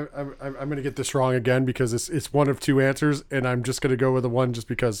gonna get this wrong again because it's one of 2 answers, and I'm just gonna go with the one just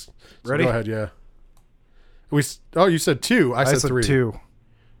because. So Ready? Go ahead. Yeah. You said 2. I said 3. 2.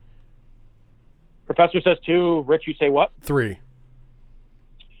 Professor says 2. Rich, you say what? 3.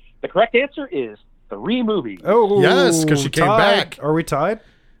 The correct answer is 3 movies. Oh, Yes, 'cause she came tied. back. Are we tied?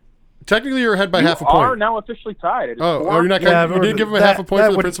 Technically, you're ahead by You half a are point. now officially tied. It is Oh, 4. you're not. Yeah, you didn't give him a that- half a point that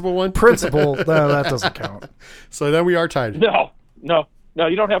for the would- principal one. Principal. No, that doesn't count. So then we are tied. No.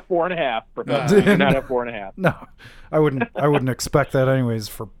 You don't have 4.5. Professor. You do not have 4.5. No, I wouldn't expect that anyways.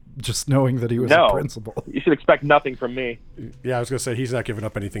 For just knowing that he was No. a principal. You should expect nothing from me. Yeah, I was gonna say he's not giving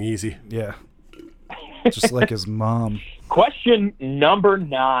up anything easy. Yeah. Just like his mom. Question number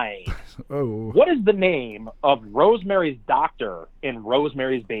 9. Oh. What is the name of Rosemary's doctor in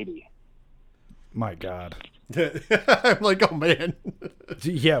Rosemary's Baby? My God. I'm like, oh man.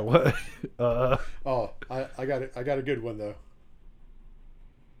 Yeah. What? Oh, I got it. I got a good one though.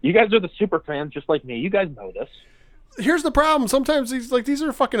 You guys are the super fans just like me. You guys know this. Here's the problem. Sometimes these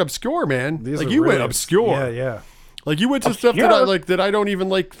are fucking obscure, man. These like are you really went obscure. Yeah, yeah. Like you went to stuff Obscure? that I don't even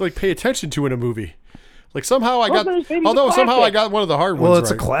like pay attention to in a movie. Like somehow I got Rosemary's Baby's a although somehow I classic. got one of the hard Well, ones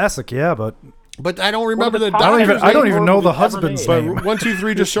it's right. a classic, yeah, but But I don't remember the. I don't even know the horror husband's movies name. But 1, 2,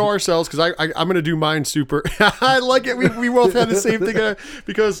 3, just show ourselves because I'm going to do mine super. I like it. We both had the same thing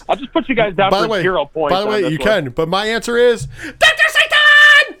because. I'll just put you guys down By for the way, 0 points. By the way, on you this one. can. But my answer is Dr.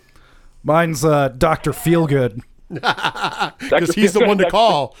 Satan. Mine's Dr. Feelgood. Because he's the one to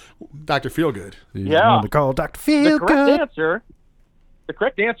call Dr. Feelgood. He's Yeah. the one to call Dr. The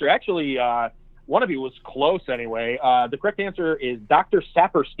correct Feelgood. answer, actually, one of you was close anyway. The correct answer is Dr.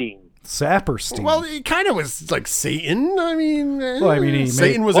 Saperstein. Saperstein. Well, he kind of was like Satan. I mean,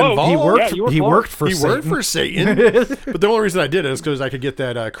 Satan was Whoa, involved. he worked. Yeah, you were he close. worked for He Satan. worked for Satan. But the only reason I did it is because I could get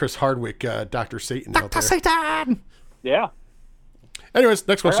that Chris Hardwick Dr. Satan out there. Satan. Yeah. Anyways,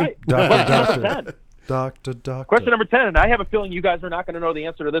 next All question. right. Doctor, Question doctor. Doctor. Question number 10, and I have a feeling you guys are not going to know the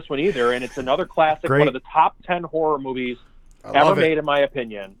answer to this one either, and it's another classic, Great. one of the top 10 horror movies I ever love it. made, in my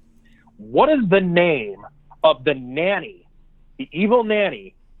opinion. What is the name of the nanny, the evil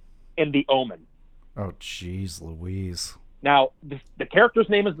nanny, in The Omen? Oh, jeez, Louise. Now, the character's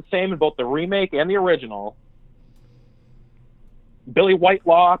name is the same in both the remake and the original. Billy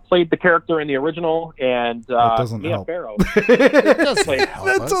Whitelaw played the character in the original, and That doesn't Mia help. Farrow Doesn't help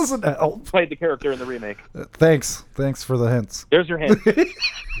That us. doesn't help. played the character in the remake. Thanks for the hints. There's your hint.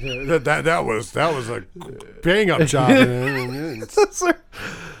 That was a bang up job. The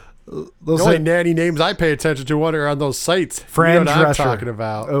Those only are nanny names I pay attention to are on those sites. Fran you know what I'm Drescher. talking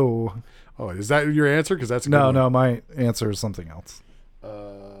about. Oh Oh, is that your answer? Because that's a good no, one. no. My answer is something else.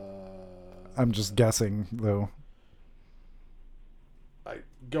 I'm just guessing though.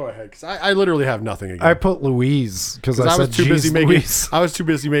 Go ahead, because I literally have nothing again. I put Louise because I I said was too busy "Jeez, making. Louise." I was too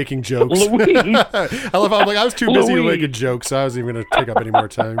busy making jokes. Louise. I love how I'm like I was too busy Louise. making jokes, so I wasn't even going to take up any more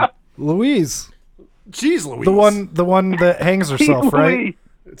time. Louise, Jeez, Louise. the one that hangs herself, right?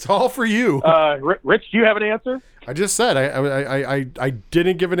 It's all for you. Rich, do you have an answer? I just said I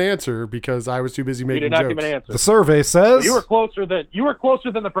didn't give an answer because I was too busy You making did not jokes. give an answer. The survey says You were closer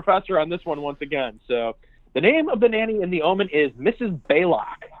than the professor on this one once again. So the name of the nanny in The Omen is Mrs. Baylock.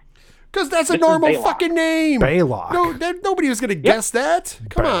 Because that's a Mrs. normal Baylock. fucking name. Baylock. No, nobody was going to guess that.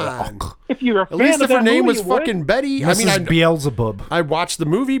 Come on. If you're a At fan least of if her that name movie, was you would. fucking Betty. Mrs. I mean, Beelzebub. I watched the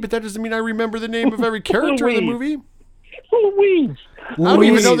movie, but that doesn't mean I remember the name of every character in the Louise. movie. Louise. I don't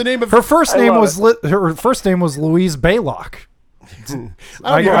even know the name of her first I name love was her first name was Louise Baylock.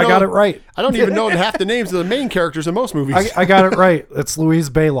 I got it right. I don't even know half the names of the main characters in most movies. I got it right. It's Louise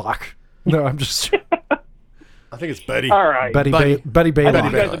Baylock. No, I'm just I think it's Betty. All right. Betty Buddy. Betty I think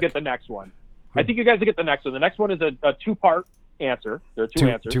Baylock. you guys will get the next one. The next one is a two-part answer. There are two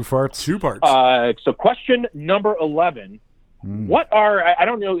answers. Two farts. Two parts. So question number 11. What are, I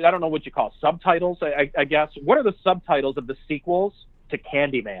don't know what you call subtitles, I guess. What are the subtitles of the sequels to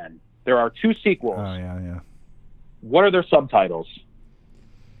Candyman? There are two sequels. Oh yeah. What are their subtitles?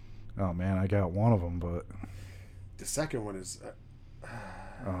 Oh man, I got one of them, but the second one is.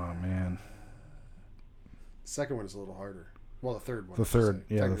 oh man, The second one is a little harder. Well, the third one. The I should third,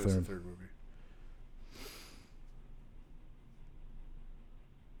 say. yeah, the Technically, it's third. third movie.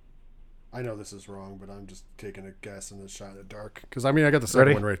 I know this is wrong, but I'm just taking a guess and a shot in the dark. Because I mean, I got the second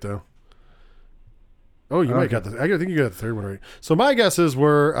Ready? one right though. Oh, you might Okay. got the. I think you got the third one right. So my guesses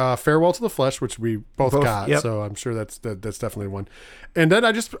were "Farewell to the Flesh," which we both got. Yep. So I'm sure that's definitely one. And then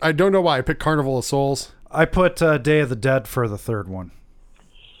I don't know why I picked "Carnival of Souls." I put Day of the Dead for the third one.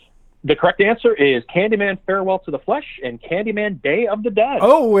 The correct answer is Candyman Farewell to the Flesh and Candyman Day of the Dead.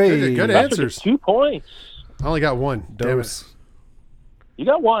 Oh wait, Good Professor answers. gets 2 points. I only got one. Damn it. Dose. You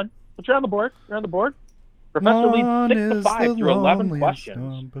got one, but you're on the board. Professor leads 6-5 through 11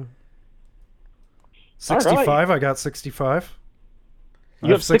 questions. 65. I got 65. You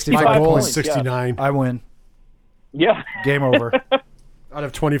I have 65 My goal points. is 69 I win. Yeah. Game over. out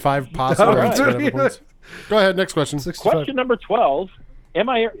of 25 possible. All right. whatever points. Go ahead. Next question. 65. Question number 12. Am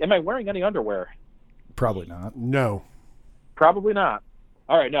I wearing any underwear? Probably not. No. Probably not.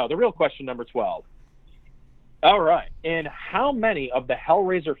 All right, no, the real question, number 12. All right, in how many of the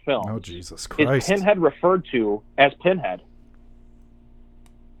Hellraiser films Oh Jesus is Christ! Pinhead referred to as Pinhead?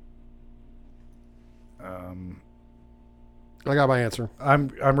 I got my answer. I'm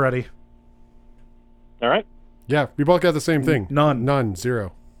ready. All right, Yeah, we both got the same thing. None. None.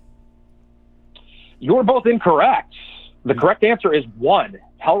 Zero. you're both incorrect. The correct answer is 1.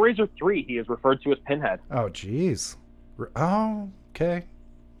 Hellraiser 3, he is referred to as Pinhead. Oh jeez. Oh okay.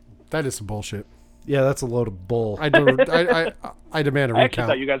 That is some bullshit. Yeah, that's a load of bull. I don't. I demand a I actually thought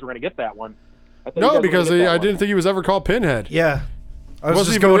recount. you guys were going to get that one. I thought you guys No, were because gonna get that I one. didn't think he was ever called Pinhead. Yeah. I It was wasn't just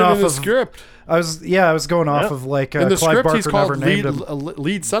even going written off in the of script. I was going off Yeah. of like In the Clive script, Barker he's called never named lead, him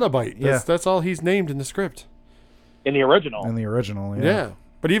lead Cenobite. Yeah. That's all he's named in the script. In the original. in the original. Yeah.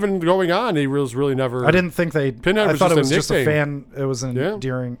 But even going on, he was really never. I didn't think they. Pinhead I was thought just it was a just a nickname. fan. It was an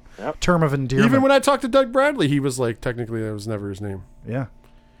endearing term of endearment. Even when I talked to Doug Bradley, he was like, technically, that was never his name. Yeah.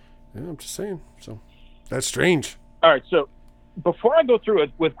 Yeah, I'm just saying. So that's strange. All right, so before I go through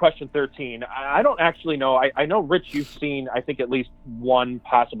it with question 13, I don't actually know. I know, Rich, you've seen, I think, at least one,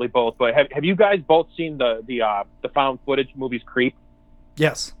 possibly both. But have you guys both seen the found footage movies Creep?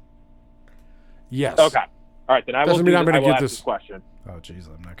 Yes. Yes. Okay. All right, then I will. Doesn't mean I'm going to get ask this question. Oh, jeez,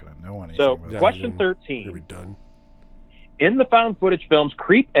 I'm not going to know anything. So, about question You're 13. done. In the found footage films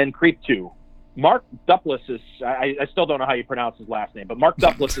Creep and Creep 2, Mark Duplass is, I still don't know how you pronounce his last name, but Mark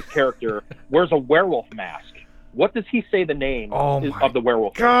Duplass' character wears a werewolf mask. What does he say the name of the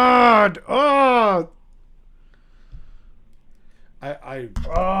werewolf? God! Oh! I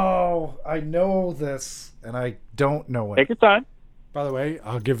I know this, and I don't know it. Take your time. By the way,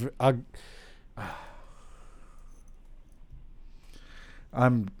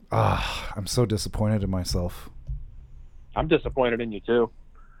 I'm so disappointed in myself. I'm disappointed in you, too,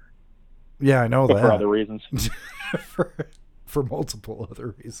 Yeah, I know but that. for other reasons. for multiple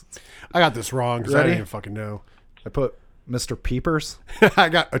other reasons. I got this wrong because I Ready? didn't even fucking know. I put Mr. Peepers. I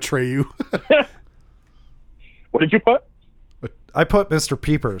got Atreyu. What did you put? I put Mr.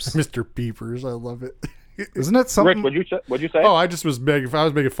 Peepers. Mr. Peepers. I love it. Isn't it something? Rick, what'd you say? Oh, I just was making. I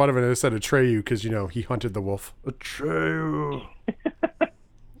was making fun of it. I said Atreyu because he hunted the wolf. True.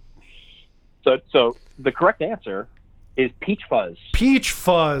 So the correct answer is Peach Fuzz. Peach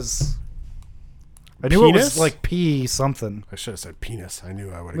Fuzz. I knew it Penis? was like P something. I should have said penis. I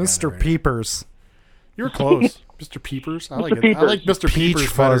knew I would have. Mr. Right. Peepers. You were close. Mr. Peepers. I like it. I Peepers. like Mr. Peach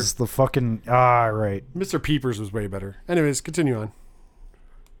Peepers Fuzz. The fucking right. better. Mr. Peepers was way better. Anyways, continue on.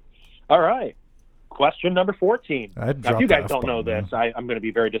 All right. Question number 14. I'd Now, if drop you the guys don't know F-bomb, this, I'm going to be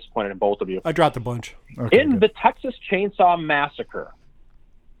very disappointed in both of you. I dropped a bunch. Okay, In good. the Texas Chainsaw Massacre,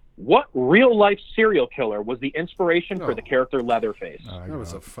 what real-life serial killer was the inspiration for Oh. the character Leatherface? That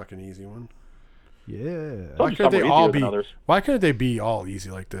was a fucking easy one. Yeah. Why Some couldn't they were all easier be? than others. Why couldn't they be all easy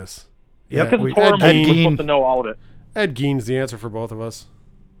like this? Yep, Because we- it's horror Ed movies, we're Gein. supposed to know all of it. Ed Gein's the answer for both of us.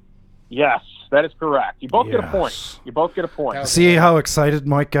 Yes, that is correct. You both get a Yes. point. You both get a point. See how excited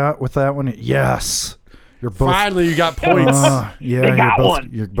Mike got with that one? Yes. You're both. Finally, you got points. Yeah, They you're got both. one.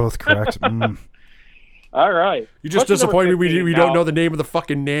 You're both correct. All right. You just Question number disappointed me. 15 We don't now. know the name of the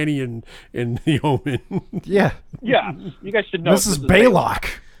fucking nanny in The Omen. Yeah. Yeah, you guys should know. Mrs. Baylock.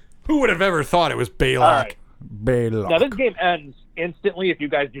 Who would have ever thought it was Baylock? All right. Baylock. Now, this game ends instantly if you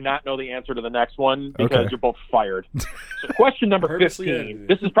guys do not know the answer to the next one because Okay. you're both fired. So question number Purposely 15. edited.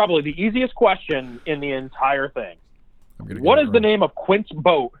 This is probably the easiest question in the entire thing. I'm gonna What get is it the wrong. name of Quint's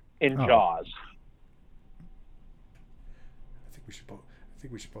boat in Oh. Jaws? I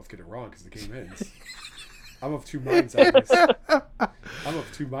think we should both get it wrong because the game ends. I'm of two minds on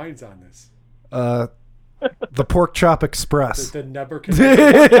this. The Pork Chop Express. The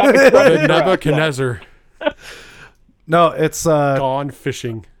Nebuchadnezzar No, it's gone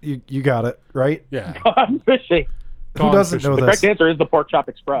fishing. you got it right. Yeah, I'm fishing. Who Gone doesn't fishing. know The this? correct answer is the Pork Chop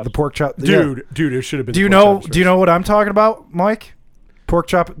Express. The Pork Chop, Dude, it should have been. Do you the Pork know? Chop Do you know what I'm talking about, Mike? Pork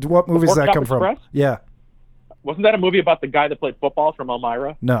Chop. What movie does Pork that Chop come Express? from? Yeah. Wasn't that a movie about the guy that played football from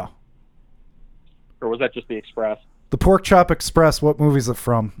Elmira? No. Or was that just the Express? The Pork Chop Express. What movie is it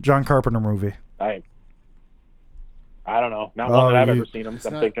from? John Carpenter movie. I don't know. Not one that I've you- ever seen him.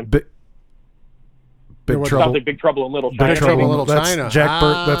 I'm not- thinking. Big was- Trouble. Sounds like Big Trouble in Little Big China. Trouble in Little That's China. Jack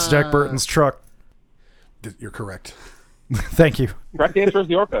That's Jack Burton's truck. You're correct. Thank you. Correct answer is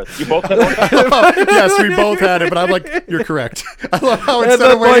the Orca. You both said Orca. Yes, we both had it, but I'm like, you're correct. I love how And instead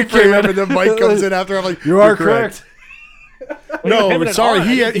then of waiting Mike for came him in. and then Mike comes in after, I'm like, You are correct. No, Him and an sorry. R, I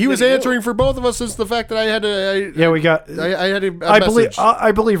didn't think He was that he answering for both of us. Is the fact that I had a Yeah, we got. I had a I believe. message.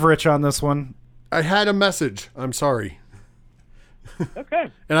 I believe Rich on this one. I had a message. I'm sorry. Okay.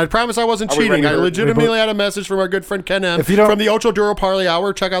 And I promise I wasn't Are we cheating. ready I to- legitimately had a message from our good friend Ken M. If you don't- from the Ocho Duro Parlay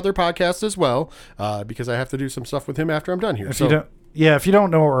Hour. Check out their podcast as well, because I have to do some stuff with him after I'm done here. If So, you don't. Yeah, if you don't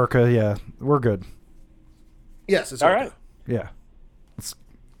know Urca, yeah, we're good. yes, it's All okay. right. Yeah.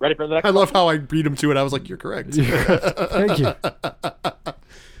 Ready for the next I love how I beat him to it. I was like, "You're correct." Thank you.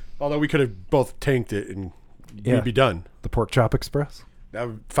 Although we could have both tanked it and Yeah. we'd be done. The Pork Chop Express.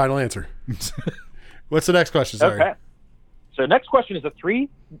 Final answer. What's the next question? Sorry. Okay. So next question is a three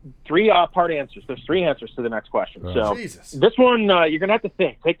part answers. There's three answers to the next question. So Jesus. this one you're gonna have to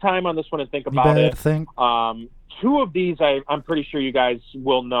think. Take time on this one and think You about bad it. thing. Two of these I'm pretty sure you guys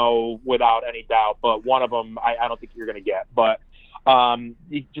will know without any doubt, but one of them I don't think you're gonna get. But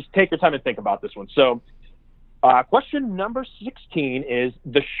you just take your time and think about this one. So Question number 16 is,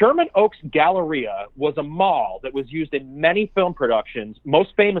 the Sherman Oaks Galleria was a mall that was used in many film productions,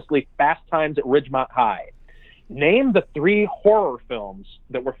 most famously Fast Times at Ridgemont High. Name the 3 horror films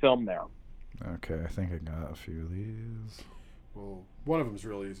that were filmed there. Okay, I think I got a few of these. Well, one of them's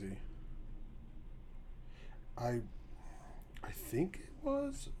real easy. I think it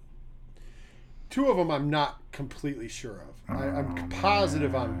was. 2 of them I'm not completely sure of. I'm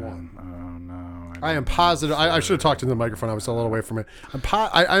positive on one. Oh no! I am positive. I should have talked to the microphone. I was a little away from it.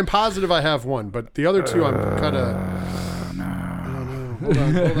 I'm positive I have one, but the other 2 I'm kind of. No. Hold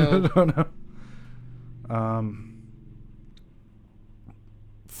on. I don't know.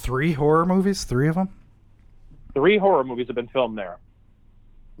 3 horror movies. 3 of them. 3 horror movies have been filmed there.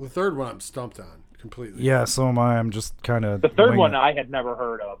 The third one I'm stumped on completely. Yeah, so am I. I'm just kind of. The third one I had never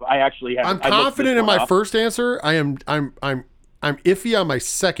heard of. I actually had. I'm confident in my first answer. I'm iffy on my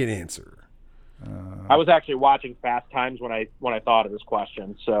second answer. I was actually watching Fast Times when I thought of this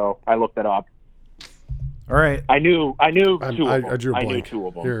question, so I looked it up. All right. I knew 2 of them. I drew a blank. I knew 2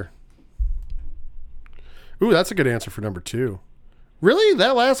 of them. Here. Ooh, that's a good answer for number 2. Really?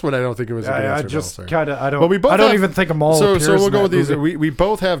 That last one, I don't think it was a good answer. I just kind of. I don't. Well, we both I don't have, even think them all. So appears we'll in go that with these. movie. We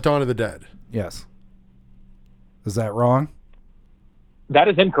both have Dawn of the Dead. Yes. Is that wrong? That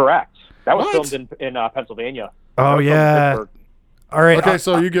is incorrect. That was What? filmed in Pennsylvania. Oh yeah. All right. Okay,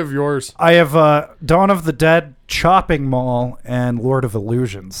 so you give yours. I have Dawn of the Dead, Chopping Mall, and Lord of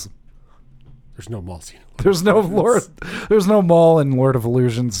Illusions. There's no mall scene. There's no There's no mall in Lord of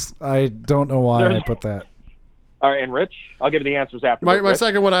Illusions. I don't know why I put that. All right, and Rich, I'll give you the answers after. My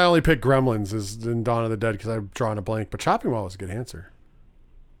second one, I only picked Gremlins is in Dawn of the Dead because I'm drawing a blank. But Chopping Mall was a good answer.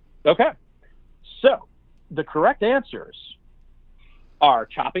 Okay. So, the correct answers are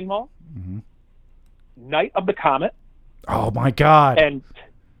Chopping Mall, Night of the Comet, Oh my God. and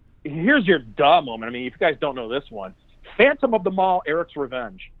here's your duh moment. I mean, if you guys don't know this one, Phantom of the Mall, Eric's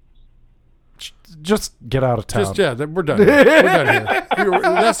Revenge. Just get out of town. We're done. We're done here.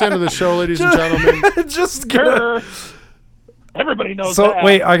 That's the end of the show, ladies and gentlemen. Just get out. Everybody knows So that.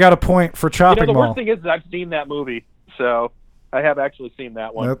 wait, I got a point for Chopping the Mall. worst thing is I've seen that movie, so I have actually seen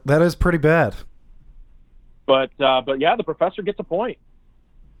that one. That is pretty bad. But yeah, the professor gets a point.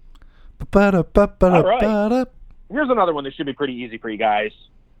 All right. Here's another one that should be pretty easy for you guys.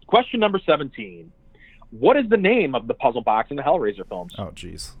 Question number 17. What is the name of the puzzle box in the Hellraiser films? Oh,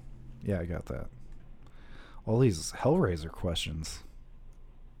 jeez. Yeah, I got that. All these Hellraiser questions.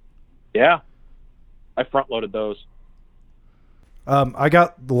 Yeah. I front-loaded those. I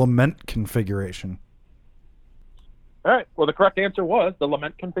got the lament configuration. All right. Well, the correct answer was the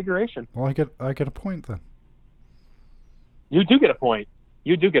lament configuration. Well, I get a point then. You do get a point.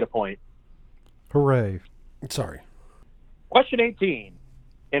 You do get a point. Hooray. Sorry. Question 18.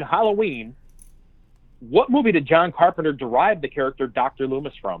 In Halloween, what movie did John Carpenter derive the character Dr.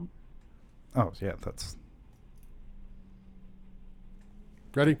 Loomis from? Oh, yeah, that's...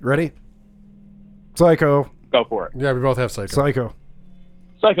 Ready? Psycho. Go for it. Yeah, we both have Psycho.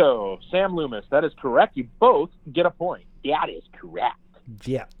 Psycho. Sam Loomis. That is correct. You both get a point. That is correct.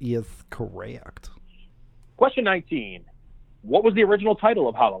 Yeah, is correct. Question 19. What was the original title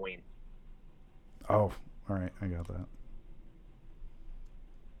of Halloween? Oh, all right, I got that.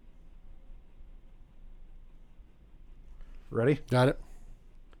 Ready? Got it.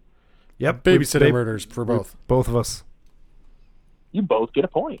 Yep. Babysitter Murders for both. Both of us. You both get a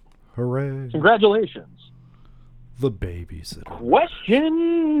point. Hooray. Congratulations. The Babysitter.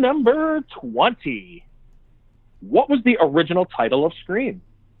 Question number 20. What was the original title of Scream?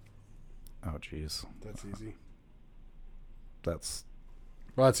 Oh, jeez. That's easy.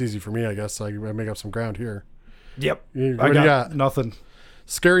 Well, that's easy for me, I guess. I make up some ground here. Yep. What do I you got? nothing.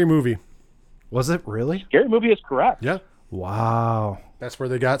 Scary Movie. Was it really? Scary Movie is correct. Yeah. Wow. That's where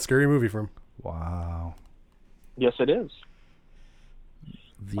they got Scary Movie from. Wow. Yes, it is.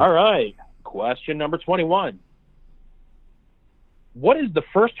 All right. Question number 21. What is the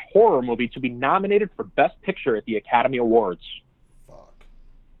first horror movie to be nominated for Best Picture at the Academy Awards? Fuck.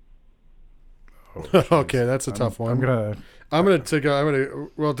 Oh, okay, that's a tough one. I'm gonna take.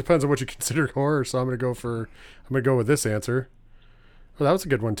 Well, it depends on what you consider horror. So I'm gonna go with this answer. Well, that was a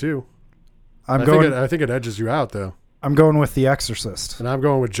good one too. I think it edges you out though. I'm going with The Exorcist. And I'm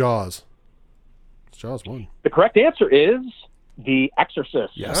going with Jaws. Jaws won. The correct answer is The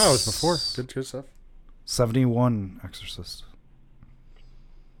Exorcist. Yes. Oh, it was before. Good stuff. 71 Exorcist.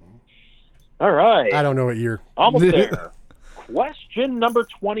 All right. I don't know what year. Almost there. Question number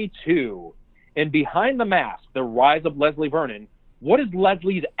 22. In Behind the Mask, The Rise of Leslie Vernon, what is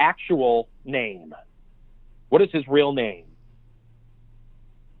Leslie's actual name? What is his real name?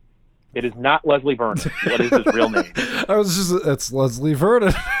 It is not Leslie Vernon. What is his real name? It's Leslie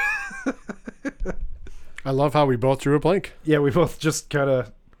Vernon. I love how we both drew a blank. Yeah, we both just kind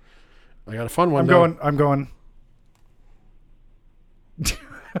of. I got a fun one. I'm going. Do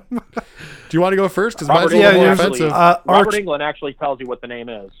you want to go first? Because mine's Robert, a little more England offensive. Robert England actually tells you what the name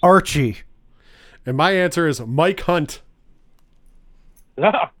is. Archie. And my answer is Mike Hunt.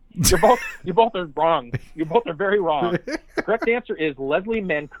 You both are wrong. You both are very wrong. The correct answer is Leslie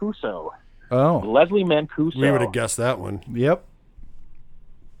Mancuso. Oh. Leslie Mancuso. We would have guessed that one. Yep.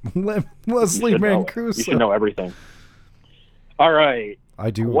 Leslie Mancuso. You should know everything. All right.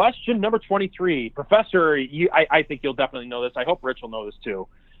 I do. Question number 23. Professor, I think you'll definitely know this. I hope Rich will know this too.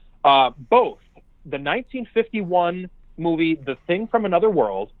 Both the 1951 movie The Thing from Another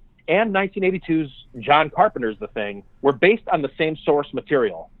World and 1982's John Carpenter's The Thing were based on the same source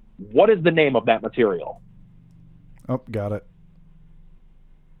material. What is the name of that material? Oh, got it.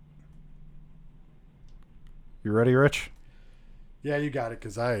 You ready, Rich? Yeah, you got it.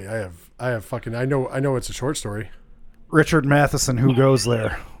 Because I have fucking. I know it's a short story. Richard Matheson. Who goes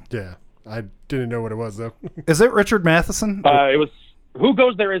there? Yeah, I didn't know what it was though. Is it Richard Matheson? It was. Who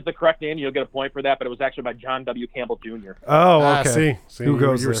Goes There is the correct name. You'll get a point for that, but it was actually by John W. Campbell Jr. Oh, okay. See, Who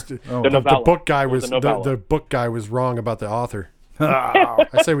Goes There? The novella. The book guy was It was a novella. the book guy was wrong about the author. Oh.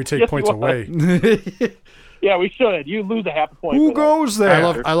 I say we take Yes, points he was. away. Yeah, we should. You lose a half a point. Who for that. goes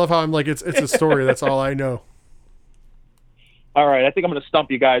there? I love how I'm like it's a story. That's all I know. All right, I think I'm going to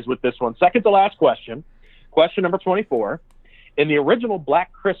stump you guys with this one. Second to last question. Question number 24. In the original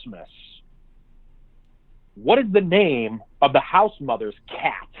Black Christmas, what is the name of the house mother's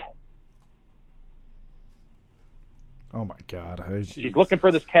cat? Oh my God! She's looking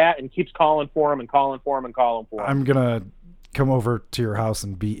for this cat and keeps calling for him and calling for him and calling for him. I'm gonna come over to your house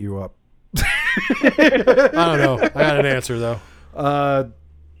and beat you up. I don't know. I got an answer though.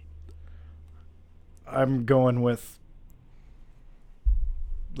 I'm going with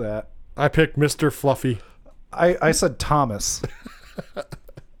that. I picked Mr. Fluffy. I said Thomas.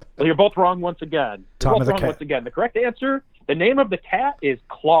 Well, you're both wrong once again. You're Tom both the wrong cat. once again. The correct answer, the name of the cat is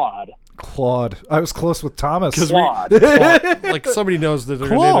Claude. Claude. I was close with Thomas. Claude. Like somebody knows that they're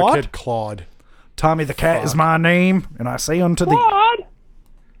going to name their Claude? kid Claude. Tommy the cat is my name, and I say unto thee, Claude!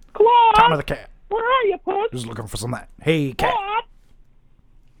 Claude! Tommy the cat. Where are you, puss? Just looking for some of that. Hey, cat. Claude!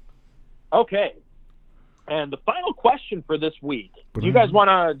 Okay. And the final question for this week. Do you guys want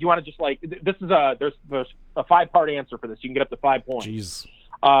to just like, this is there's a 5-part answer for this. You can get up to 5 points. Jeez.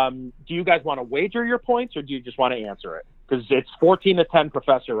 Do you guys want to wager your points or do you just want to answer it? Because it's 14-10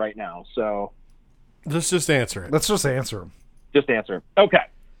 Professor right now. So Let's just answer it. Let's just answer him. just answer. Okay.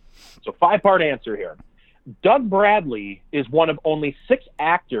 So 5-part answer here. Doug Bradley is one of only 6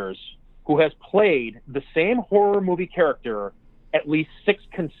 actors who has played the same horror movie character at least 6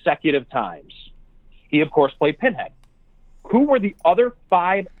 consecutive times. He, of course, played Pinhead. Who were the other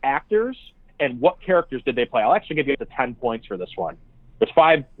 5 actors, and what characters did they play? I'll actually give you up to 10 points for this one. There's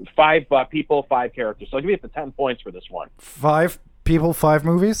five people, 5 characters. So I'll give you up to 10 points for this one. 5 people, 5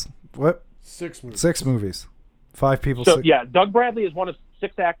 movies? What? 6 movies. 6 movies. 5 people, So 6. yeah, Doug Bradley is one of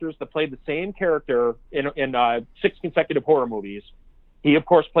 6 actors that played the same character in 6 consecutive horror movies. He, of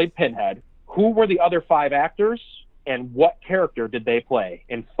course, played Pinhead. Who were the other 5 actors, and what character did they play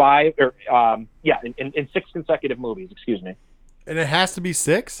in 6 consecutive movies? Excuse me. And it has to be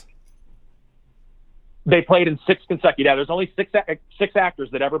 6? They played in 6 consecutive. Yeah, there's only 6 actors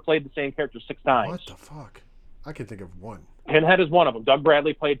that ever played the same character 6 times. What the fuck? I can think of one. Pinhead is one of them. Doug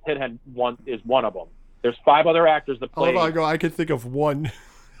Bradley played Pinhead. Is one of them. There's 5 other actors that played. I can think of one.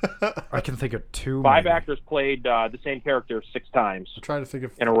 I can think of 2. 5 maybe. actors played the same character 6 times I'm trying to think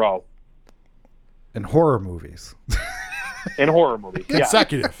of in a row In horror movies. in horror movies. Yeah.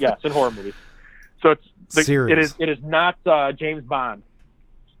 consecutive. Yes, in horror movies. So Series. it is not James Bond.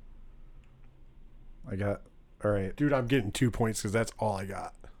 I got. All right. Dude, I'm getting 2 points because that's all I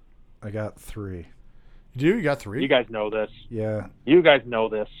got. I got 3. You got 3? You guys know this. Yeah. You guys know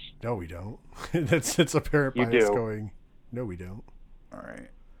this. No, we don't. It's apparent You by us do. going, no, we don't. All right.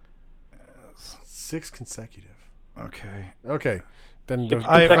 6 consecutive. Okay. Okay. Then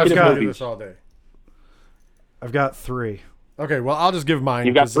I've I've got- got do this all day. I've got 3. Okay, well, I'll just give mine.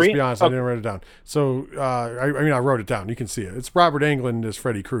 You got 'cause let's 3? be honest, I Okay. didn't write it down. So, I wrote it down. You can see it. It's Robert Englund as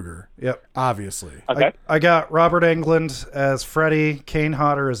Freddy Krueger, Yep. obviously. Okay. I got Robert Englund as Freddy, Kane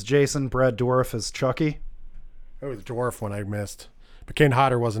Hodder as Jason, Brad Dourif as Chucky. Oh, the dwarf one I missed. But Kane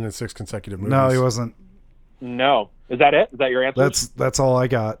Hodder wasn't in 6 consecutive movies. No, he wasn't. No. Is that it? Is that your answer? That's all I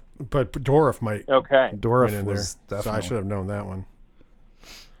got. But Dwarf might Okay. went Dourif in was there. So definitely. I should have known that one.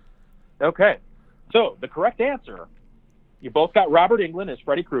 Okay. So the correct answer You both got Robert Englund as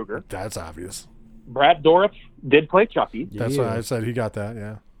Freddy Krueger. That's obvious. Brad Dourif did play Chucky. That's why I said he got that,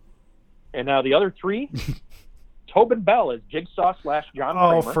 yeah. And now the other three, Tobin Bell as Jigsaw / John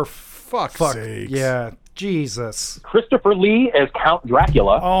Oh, Kramer. for Fuck's sakes. Yeah, Jesus. Christopher Lee as Count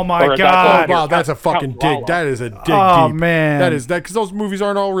Dracula. Oh, my Or God. Oh, wow, that's a fucking Count dig. Dracula. That is a dig Oh, deep. man. That is that because those movies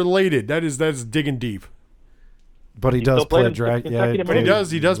aren't all related. That's digging deep. But he still does played play in Dracula. consecutive But he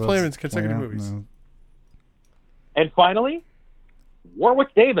movies. does play him in consecutive movies. And finally,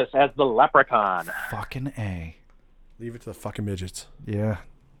 Warwick Davis as the Leprechaun. Fucking A. Leave it to the fucking midgets. Yeah.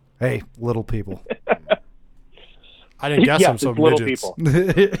 Hey, little people. I didn't guess Yes, them, so it's little midgets.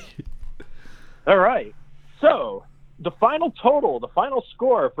 people. All right. So, the final total, the final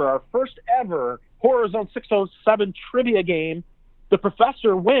score for our first ever Horror Zone 607 trivia game, the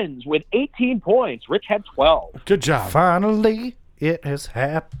Professor wins with 18 points. Rich had 12. Good job. Finally, it has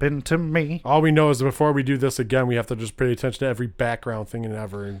happened to me. All we know is before we do this again, we have to just pay attention to every background thing and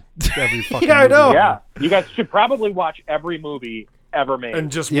ever in every fucking Yeah, I movie. know. Yeah. You guys should probably watch every movie ever made.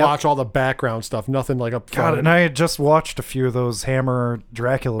 And just Yep. watch all the background stuff. Nothing like up God, front. and I had just watched a few of those Hammer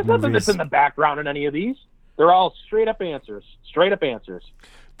Dracula There's nothing movies. that's in the background in any of these. They're all straight up answers. Straight up answers.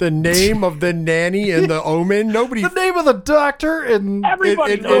 The name of the nanny and the omen. Nobody. The name of the doctor and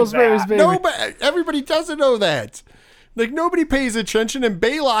Everybody it- knows Rosemary's that. Baby. Nobody. Everybody doesn't know that. Like nobody pays attention, and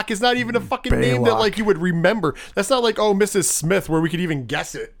Baylock is not even a fucking name that Baylock. like you would remember. That's not like Mrs. Smith, where we could even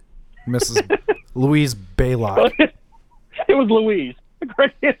guess it. Mrs. Louise Baylock. It was Louise. The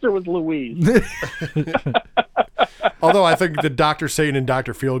correct answer was Louise. Although I think the Dr. Satan and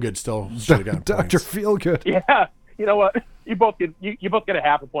Dr. Feelgood still should have gotten Dr. points. Feelgood. Yeah. You know what? You both get a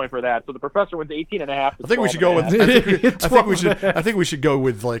half a point for that. So the Professor wins 18 and a half. I think we should go with. I think we should go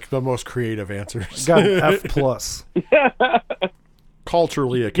with like the most creative answers. Got an F plus.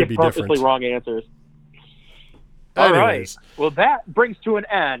 Culturally, it could be purposely different. wrong answers. All right. Anyways, Well, that brings to an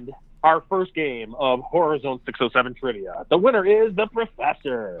end our first game of Horror Zone 607 trivia. The winner is the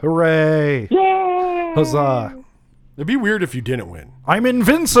Professor. Hooray. Yay! Huzzah. it'd be weird if you didn't win. I'm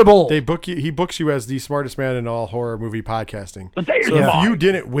invincible. They book you. He books you as the smartest man in all horror movie podcasting. The day is So if mine. you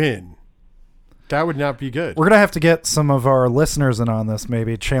didn't win, that would not be good. We're going to have to get some of our listeners in on this,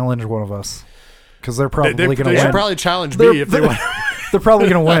 maybe challenge one of us. Because they're probably They going to should win. probably challenge They're- me if they they're- want. They're probably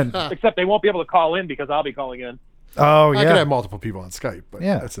going to win. Except they won't be able to call in because I'll be calling in. Oh, I could yeah. have multiple people on Skype, but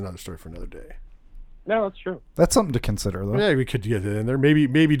Yeah. that's another story for another day. No, that's true. That's something to consider, though. Yeah, we could get it in there. Maybe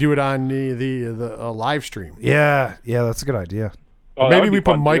do it on the live stream. Yeah, that's a good idea. Oh, that Maybe would be we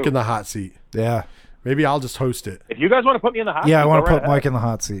put fun, Mike too. in the hot seat. Yeah. Maybe I'll just host it. If you guys want to put me in the hot Yeah, seat, I want go to right put Mike ahead. in the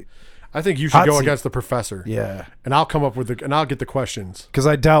hot seat. I think you should Hot go seat. against the Professor. Yeah. And I'll come up with and I'll get the questions. Because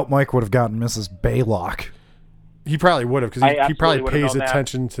I doubt Mike would have gotten Mrs. Baylock. He probably would have because I he probably absolutely would've pays known that.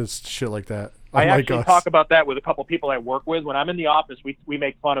 attention to shit like that. I unlike actually us. talk about that with a couple people I work with. When I'm in the office, we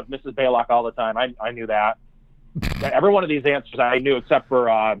make fun of Mrs. Baylock all the time. I knew that. Every one of these answers I knew except for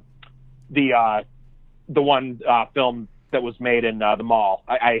the one film that was made in the mall.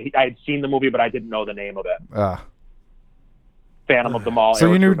 I had seen the movie, but I didn't know the name of it. Phantom of the Mall. So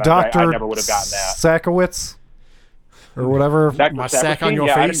you Eric's knew Revenge. Dr. I never would have gotten that. Sakowitz? Or whatever. Dr. My sack on Saperstein? your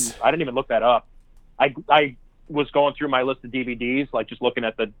Yeah, face? I didn't even look that up. I was going through my list of DVDs, like just looking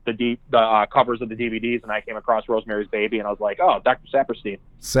at the covers of the DVDs, and I came across Rosemary's Baby, and I was like, oh, Dr. Saperstein.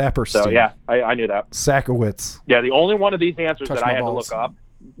 Saperstein. So yeah, I knew that. Sakowitz. Yeah, the only one of these answers Touch that my I had balls. to look up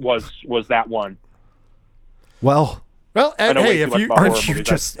was that one. Well, Well, I know hey, way if too much you about aren't horror you movies.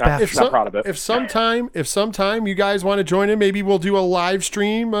 just I'm If not proud of it. if sometime you guys want to join in, maybe we'll do a live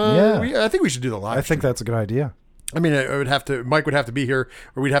stream. Yeah. I think we should do the live. I think that's a good idea. I mean, Mike would have to be here,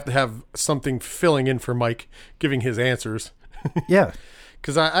 or we'd have to have something filling in for Mike, giving his answers. Yeah.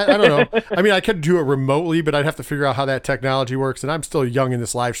 Because I don't know. I mean, I could do it remotely, but I'd have to figure out how that technology works. And I'm still young in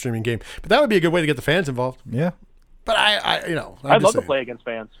this live streaming game. But that would be a good way to get the fans involved. Yeah. But I'd I'm love just to saying. play against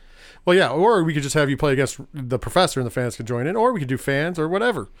fans. Well, yeah, or we could just have you play against the Professor and the fans can join in, or we could do fans or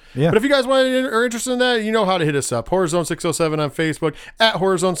whatever. Yeah. But if you guys are interested in that, you know how to hit us up. HorrorZone 607 on Facebook, at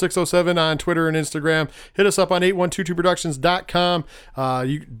HorrorZone 607 on Twitter and Instagram. Hit us up on 8122productions.com.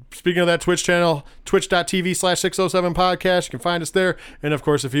 Speaking of that Twitch channel, twitch.tv/607podcast. You can find us there. And of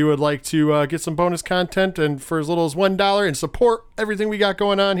course, if you would like to get some bonus content and for as little as $1 and support everything we got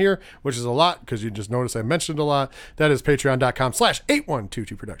going on here, which is a lot because you just noticed I mentioned a lot, that is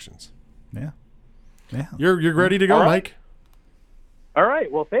patreon.com/8122productions. Yeah. Yeah. You're ready to go, All right. Mike? All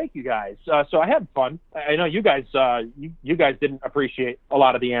right. Well, thank you guys. So I had fun. I know you guys. You guys didn't appreciate a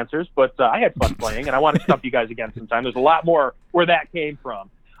lot of the answers, but I had fun playing, and I want to stump you guys again sometime. There's a lot more where that came from.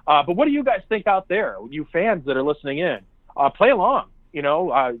 But what do you guys think out there, you fans that are listening in? Play along.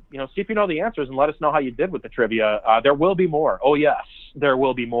 see if you know the answers and let us know how you did with the trivia. There will be more. Oh yes, there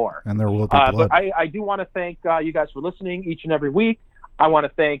will be more. And there will be blood. But I do want to thank you guys for listening each and every week. I want to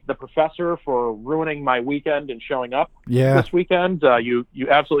thank the professor for ruining my weekend and showing up this weekend. You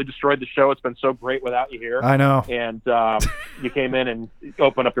absolutely destroyed the show. It's been so great without you here. I know. And you came in and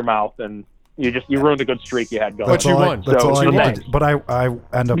opened up your mouth and you ruined a good streak you had going. But you won. That's all I needed. But I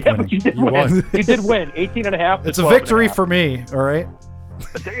end up winning. You did win. You did win. 18.5. It's a victory for me, all right?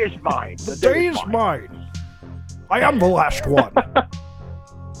 The day is mine. The day is mine. I am the last one.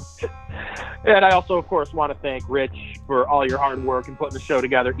 And I also, of course, want to thank Rich for all your hard work and putting the show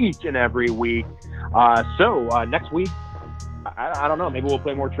together each and every week. So next week, I don't know, maybe we'll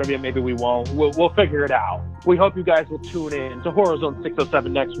play more trivia, maybe we won't. We'll figure it out. We hope you guys will tune in to Horror Zone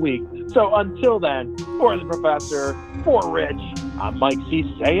 607 next week. So until then, for the professor, for Rich, I'm Mike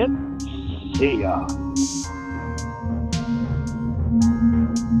C. saying, see ya.